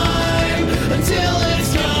time until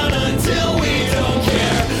it's gone, until we don't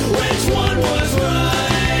care which one was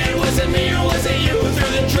right. Was it me or was it you who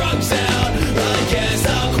threw the drugs out? I guess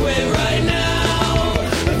I'll quit right now.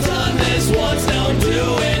 I've done this once, now I'm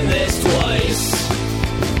doing this twice.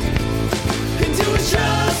 And it was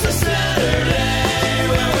just a Saturday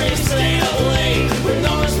where we stay up late with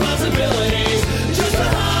no responsibilities, just a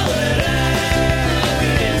holiday. We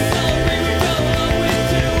didn't celebrate, we fell in love with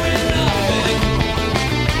doing nothing.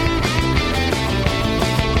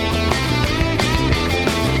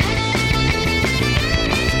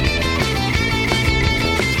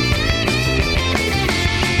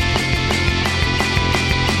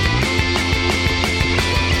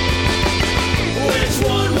 Which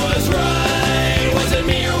one was right? Was it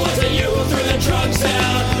me or was it you who threw the drugs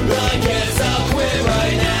out? Well, I guess I'll quit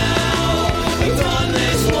right now. I've done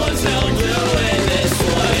this once, now I'm doing this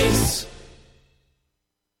twice.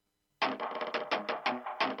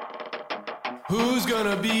 Who's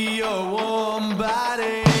gonna be your warm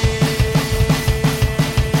body?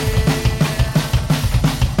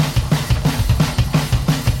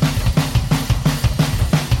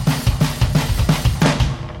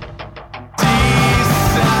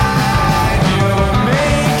 Decide you'll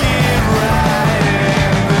make it right,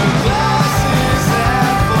 and the glasses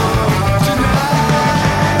half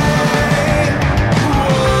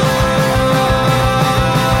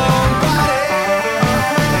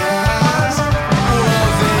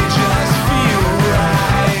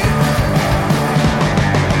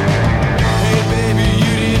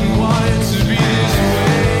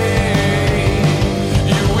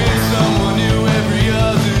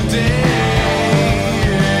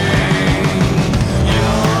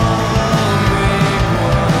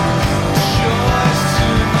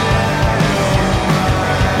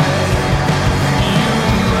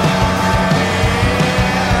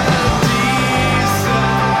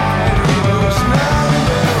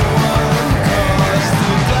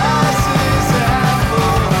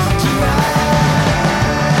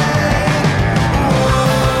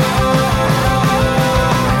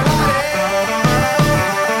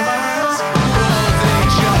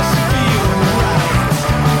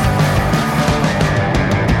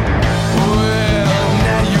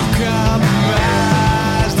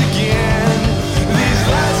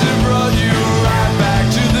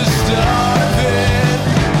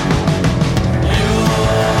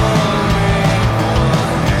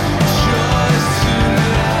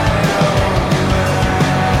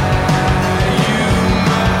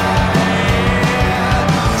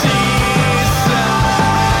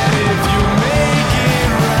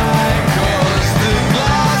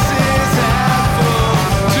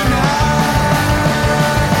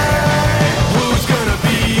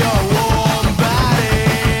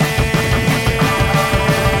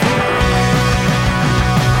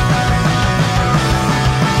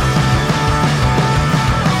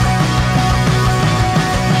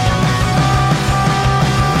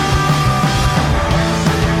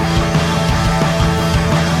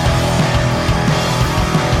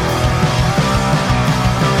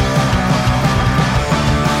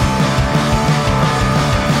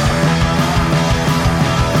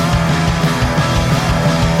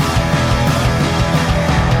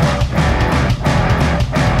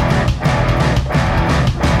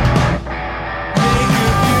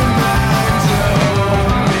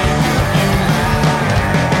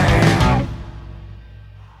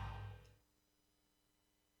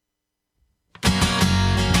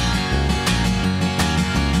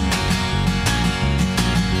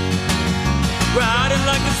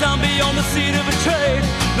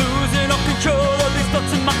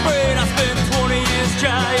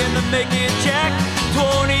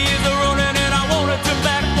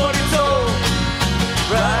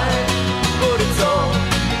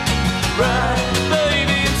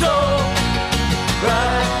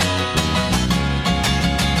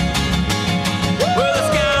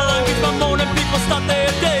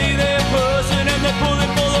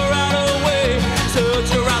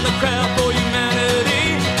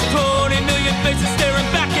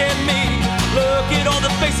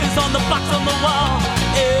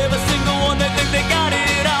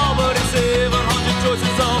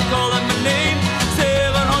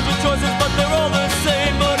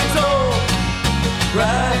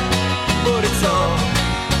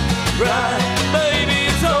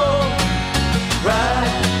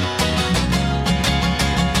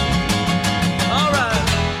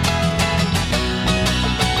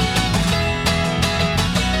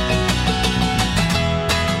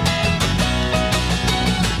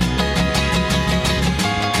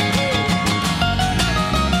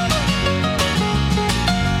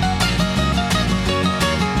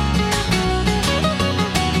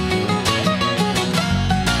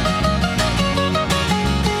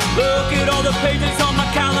pages on my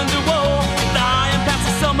calendar wall. Dying past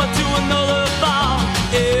the summer to another fall.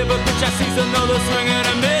 Every bitch I see's another swing and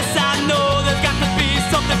a miss. I know there's got to be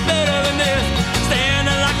something better than this.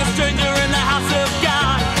 Standing like a stranger in the house of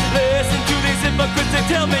God. Listen to these hypocrites, they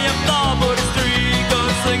tell me I'm flawed, but it's three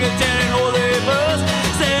gunslingers chanting holy verse.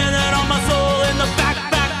 Standing on my soul in the back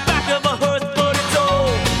of a hearse, but it's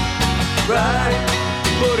all right,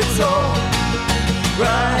 but it's all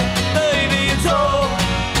right, baby, it's all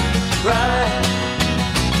right.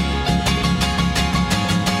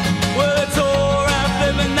 Well, it's alright,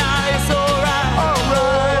 baby, now it's alright.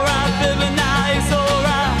 Alright, baby, now it's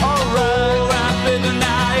alright. Alright, baby,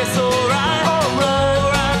 now it's alright.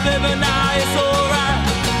 Alright, baby, now it's alright.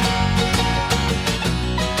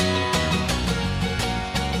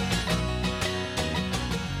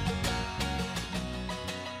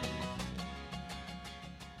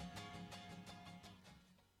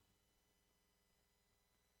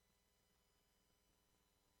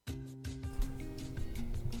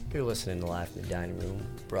 You're listening to Live from the Dining Room,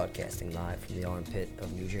 broadcasting live from the armpit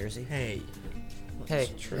of New Jersey. Hey. Hey,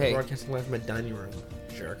 True. hey. Broadcasting live from my dining room.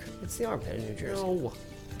 Jerk. It's the armpit of New Jersey. No.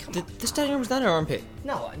 This dining room's not an armpit.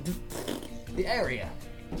 No, the area.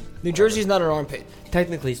 New Jersey's not an armpit.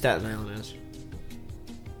 Technically, Staten Island is.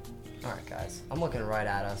 Alright, guys. I'm looking right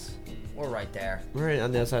at us. We're right there. We're right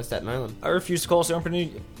on the outside of Staten Island. I refuse to call us the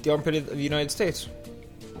armpit of the United States.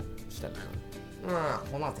 Staten Island.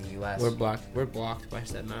 Well, not the U.S. We're blocked by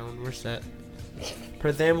Staten Island. We're set.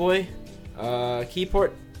 Perth Amboy,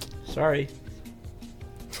 Keyport. Sorry,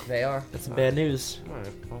 They are. that's some bad news. Alright,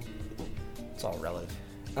 well, it's all relative.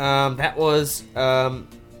 That was the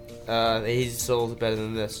Hazy Soul is better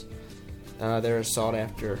than this. They're a sought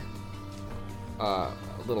after, a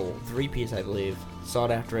little 3-piece, I believe. Sought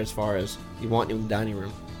after as far as you want new dining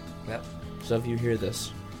room. Yep. So if you hear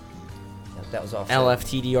this, That was off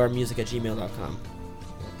lftdrmusic@gmail.com.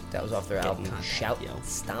 That was off their album contact, Shout, yo.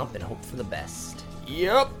 Stomp, and Hope for the Best.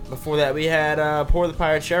 Yep. Before that, we had Pour the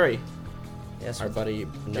Pirate Cherry. Yes, Our buddy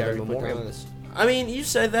another Jerry put memoriam. down this. I mean, you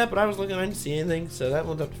said that, but I was looking, I didn't see anything, so that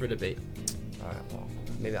one's up for debate. Alright, well,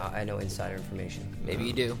 maybe I know insider information. Maybe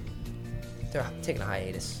you do. They're taking a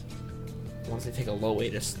hiatus. Once they take a low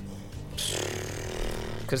hiatus.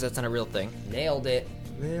 Because that's not a real thing. Nailed it.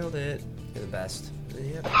 Nailed it. You're the best.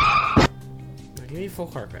 Yep. Give me a full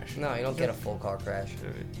car crash. No, you don't get a full car crash.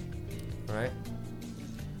 Alright. Alright?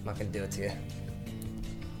 I'm not gonna do it to you.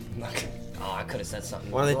 I'm not gonna... Oh, I could have said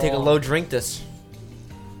something. Why don't they take a wrong. low drink this?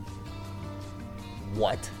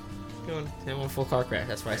 What? Go on. They want a full car crash.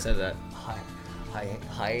 That's why I said that.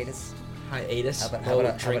 Hiatus? Hiatus. How about, Low how,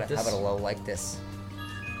 about, drink how about a low like this?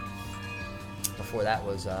 Before that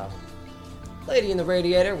was Lady in the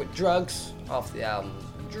Radiator with Drugs off the album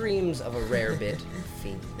Dreams of a Rare Bit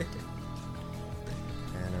Fiend.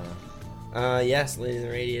 And Yes, Lady in the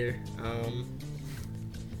Radiator.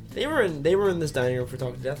 They were in this dining room for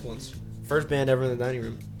Talk to Death once. First band ever in the dining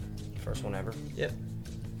room. first one ever. Yep.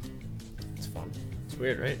 It's fun. It's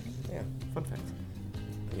weird, right? Yeah. Fun fact.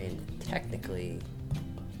 I mean, technically.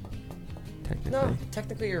 Technically. No,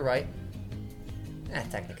 technically you're right.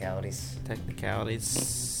 Technicalities.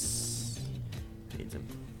 Technicalities. Hate them.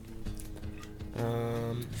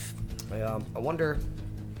 I wonder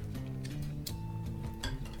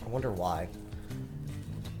why.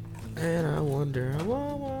 And I wonder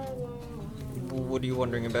why. What are you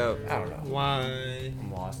wondering about? I don't know. Why?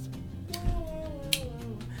 I'm lost.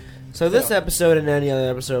 So this episode and any other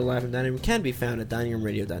episode of Live from Dining Room can be found at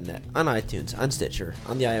diningroomradio.net, on iTunes, on Stitcher,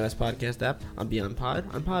 on the iOS podcast app, on Beyond Pod,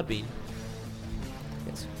 on Podbean.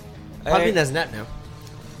 Yes. Podbean has net now.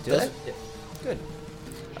 Do they? Yeah. Good.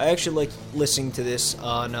 I actually like listening to this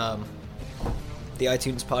on the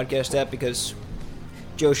iTunes podcast app because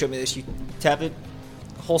Joe showed me this. You tap it,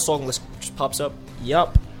 the whole song list just pops up.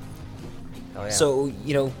 Yup. Oh yeah. So,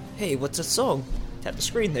 hey, what's a song? Tap the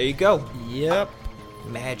screen, there you go. Yep.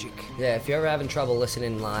 Magic. Yeah, if you're ever having trouble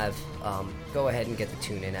listening live, go ahead and get the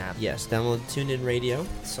TuneIn app. Yes, download TuneIn Radio.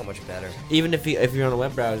 It's so much better. Even if you're on a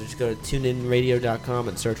web browser, just go to tuneinradio.com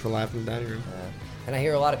and search for Live from the Dining Room. And I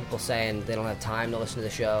hear a lot of people saying they don't have time to listen to the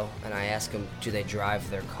show, and I ask them, do they drive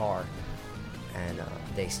their car? And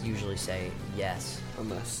they usually say yes.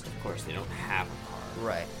 Unless, of course, they don't have a car.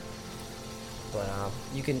 Right. But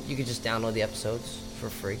you can just download the episodes for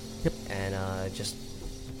free. Yep. And just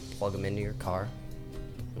plug them into your car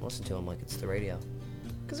and listen to them like it's the radio.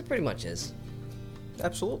 Because it pretty much is.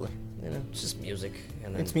 Absolutely. It's just music.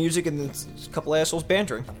 And then It's music and it's a couple assholes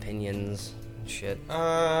bantering. opinions and shit.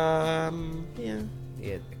 Yeah.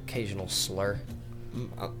 The occasional slur.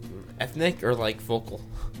 Ethnic or like vocal?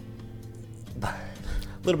 A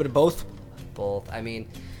little bit of both. Both. I mean,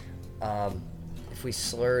 if we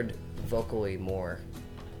slurred vocally more,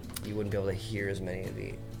 you wouldn't be able to hear as many of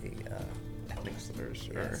the ethnic slurs.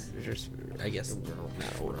 Yes. Or just, I guess.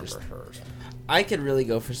 I could really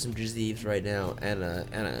go for some Jeeves right now and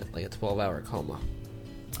a like a 12-hour coma.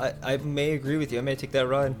 I may agree with you. I may take that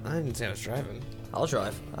ride. I didn't say I was driving. I'll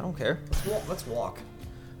drive. I don't care. Let's walk.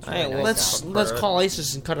 Let's call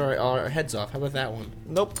ISIS and cut our heads off. How about that one?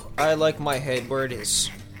 Nope. I like my head where it is.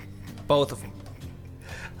 Both of them.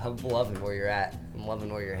 I'm loving where you're at. I'm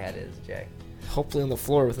loving where your head is, Jay. Hopefully on the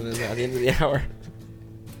floor at the end of the hour.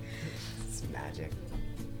 It's magic.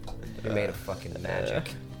 You're made of fucking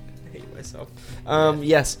magic. I hate myself.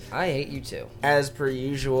 Yes. I hate you too. As per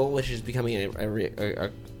usual, which is becoming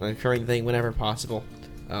a recurring thing whenever possible.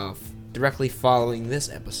 Directly following this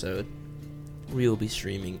episode, we will be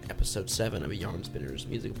streaming episode 7 of a Yarn Spinners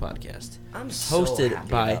musical podcast. I'm so hosted happy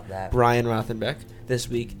by about that. Brian Rothenbeck. This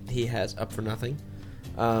week he has Up for Nothing.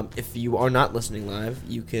 If you are not listening live,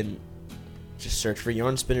 you can just search for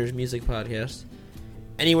Yarn Spinners music podcast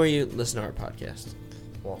anywhere you listen to our podcast.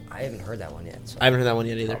 Well, I haven't heard that one yet. So I haven't heard that one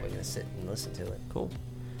yet either. I'm probably gonna sit and listen to it. Cool.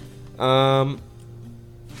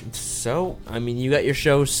 So, I mean, you got your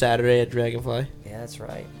show Saturday at Dragonfly. Yeah, that's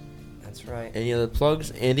right. That's right. Any other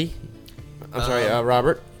plugs, Andy? I'm sorry,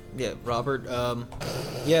 Robert. Yeah, Robert. No,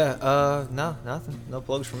 nothing. No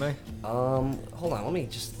plugs for me. Hold on. Let me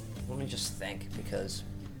just think, because,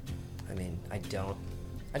 I mean, I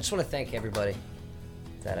just want to thank everybody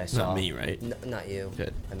that I saw. Not me, right? Not you.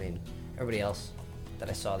 Good. I mean, everybody else that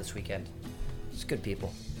I saw this weekend. Just good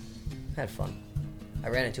people. Had fun. I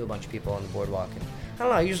ran into a bunch of people on the boardwalk, and I don't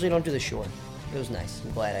know. I usually don't do the shore. It was nice.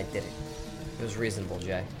 I'm glad I did it. It was reasonable,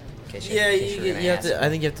 Jay. You have to. I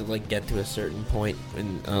think you have to like get to a certain point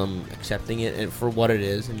in accepting it and for what it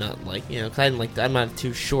is, and not like because I'm not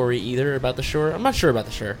too sure either about the shore. I'm not sure about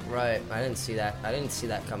the shore. Right. I didn't see that. I didn't see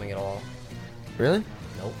that coming at all. Really?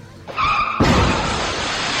 Nope.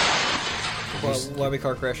 Why we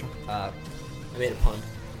car crashing? I made a pun.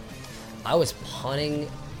 I was punting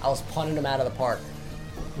him out of the park.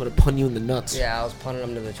 I'm gonna pun you in the nuts. Yeah, I was punting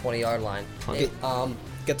him to the 20-yard line.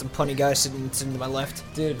 Got some punny guys sitting to my left.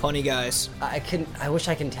 Dude. Punny guys. I wish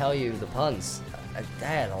I can tell you the puns. I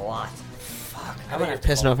had a lot. Fuck. I'm gonna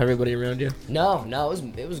pissing off everybody around you. No,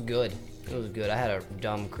 it was good. It was good. I had a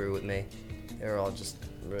dumb crew with me. They were all just...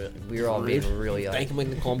 We were all being really... Thank you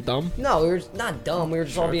when they call them dumb? No, we were not dumb. We were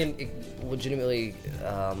just all being legitimately...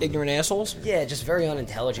 ignorant assholes? Yeah, just very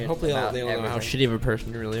unintelligent. Hopefully they all know how shitty of a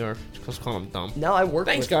person you really are. Just call them dumb. No, I worked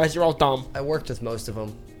Thanks, guys. You're all dumb. I worked with most of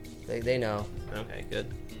them. They know. Okay,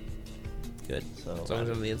 good. So, as long as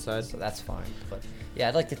I'm on the inside. So that's fine. But yeah,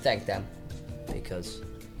 I'd like to thank them because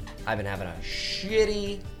I've been having a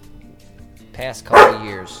shitty past couple of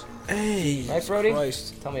years. Hey, right, Brody?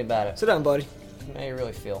 Christ. Tell me about it. Sit down, buddy. How you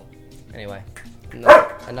really feel? Anyway,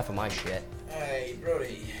 enough of my shit. Hey,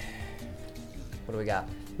 Brody. What do we got?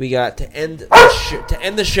 We got to end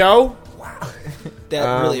the show. Wow,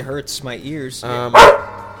 that really hurts my ears.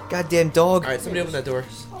 Goddamn dog! All right, somebody open that door.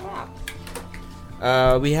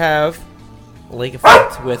 We have Lake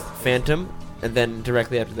Effect with Phantom, and then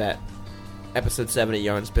directly after that, episode 7 at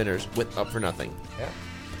Yarn Spinners with Up for Nothing.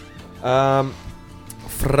 Yeah.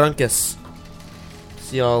 Frunkus.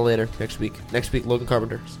 See y'all later next week. Next week, Logan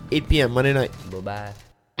Carpenter, 8 p.m. Monday night. Bye-bye.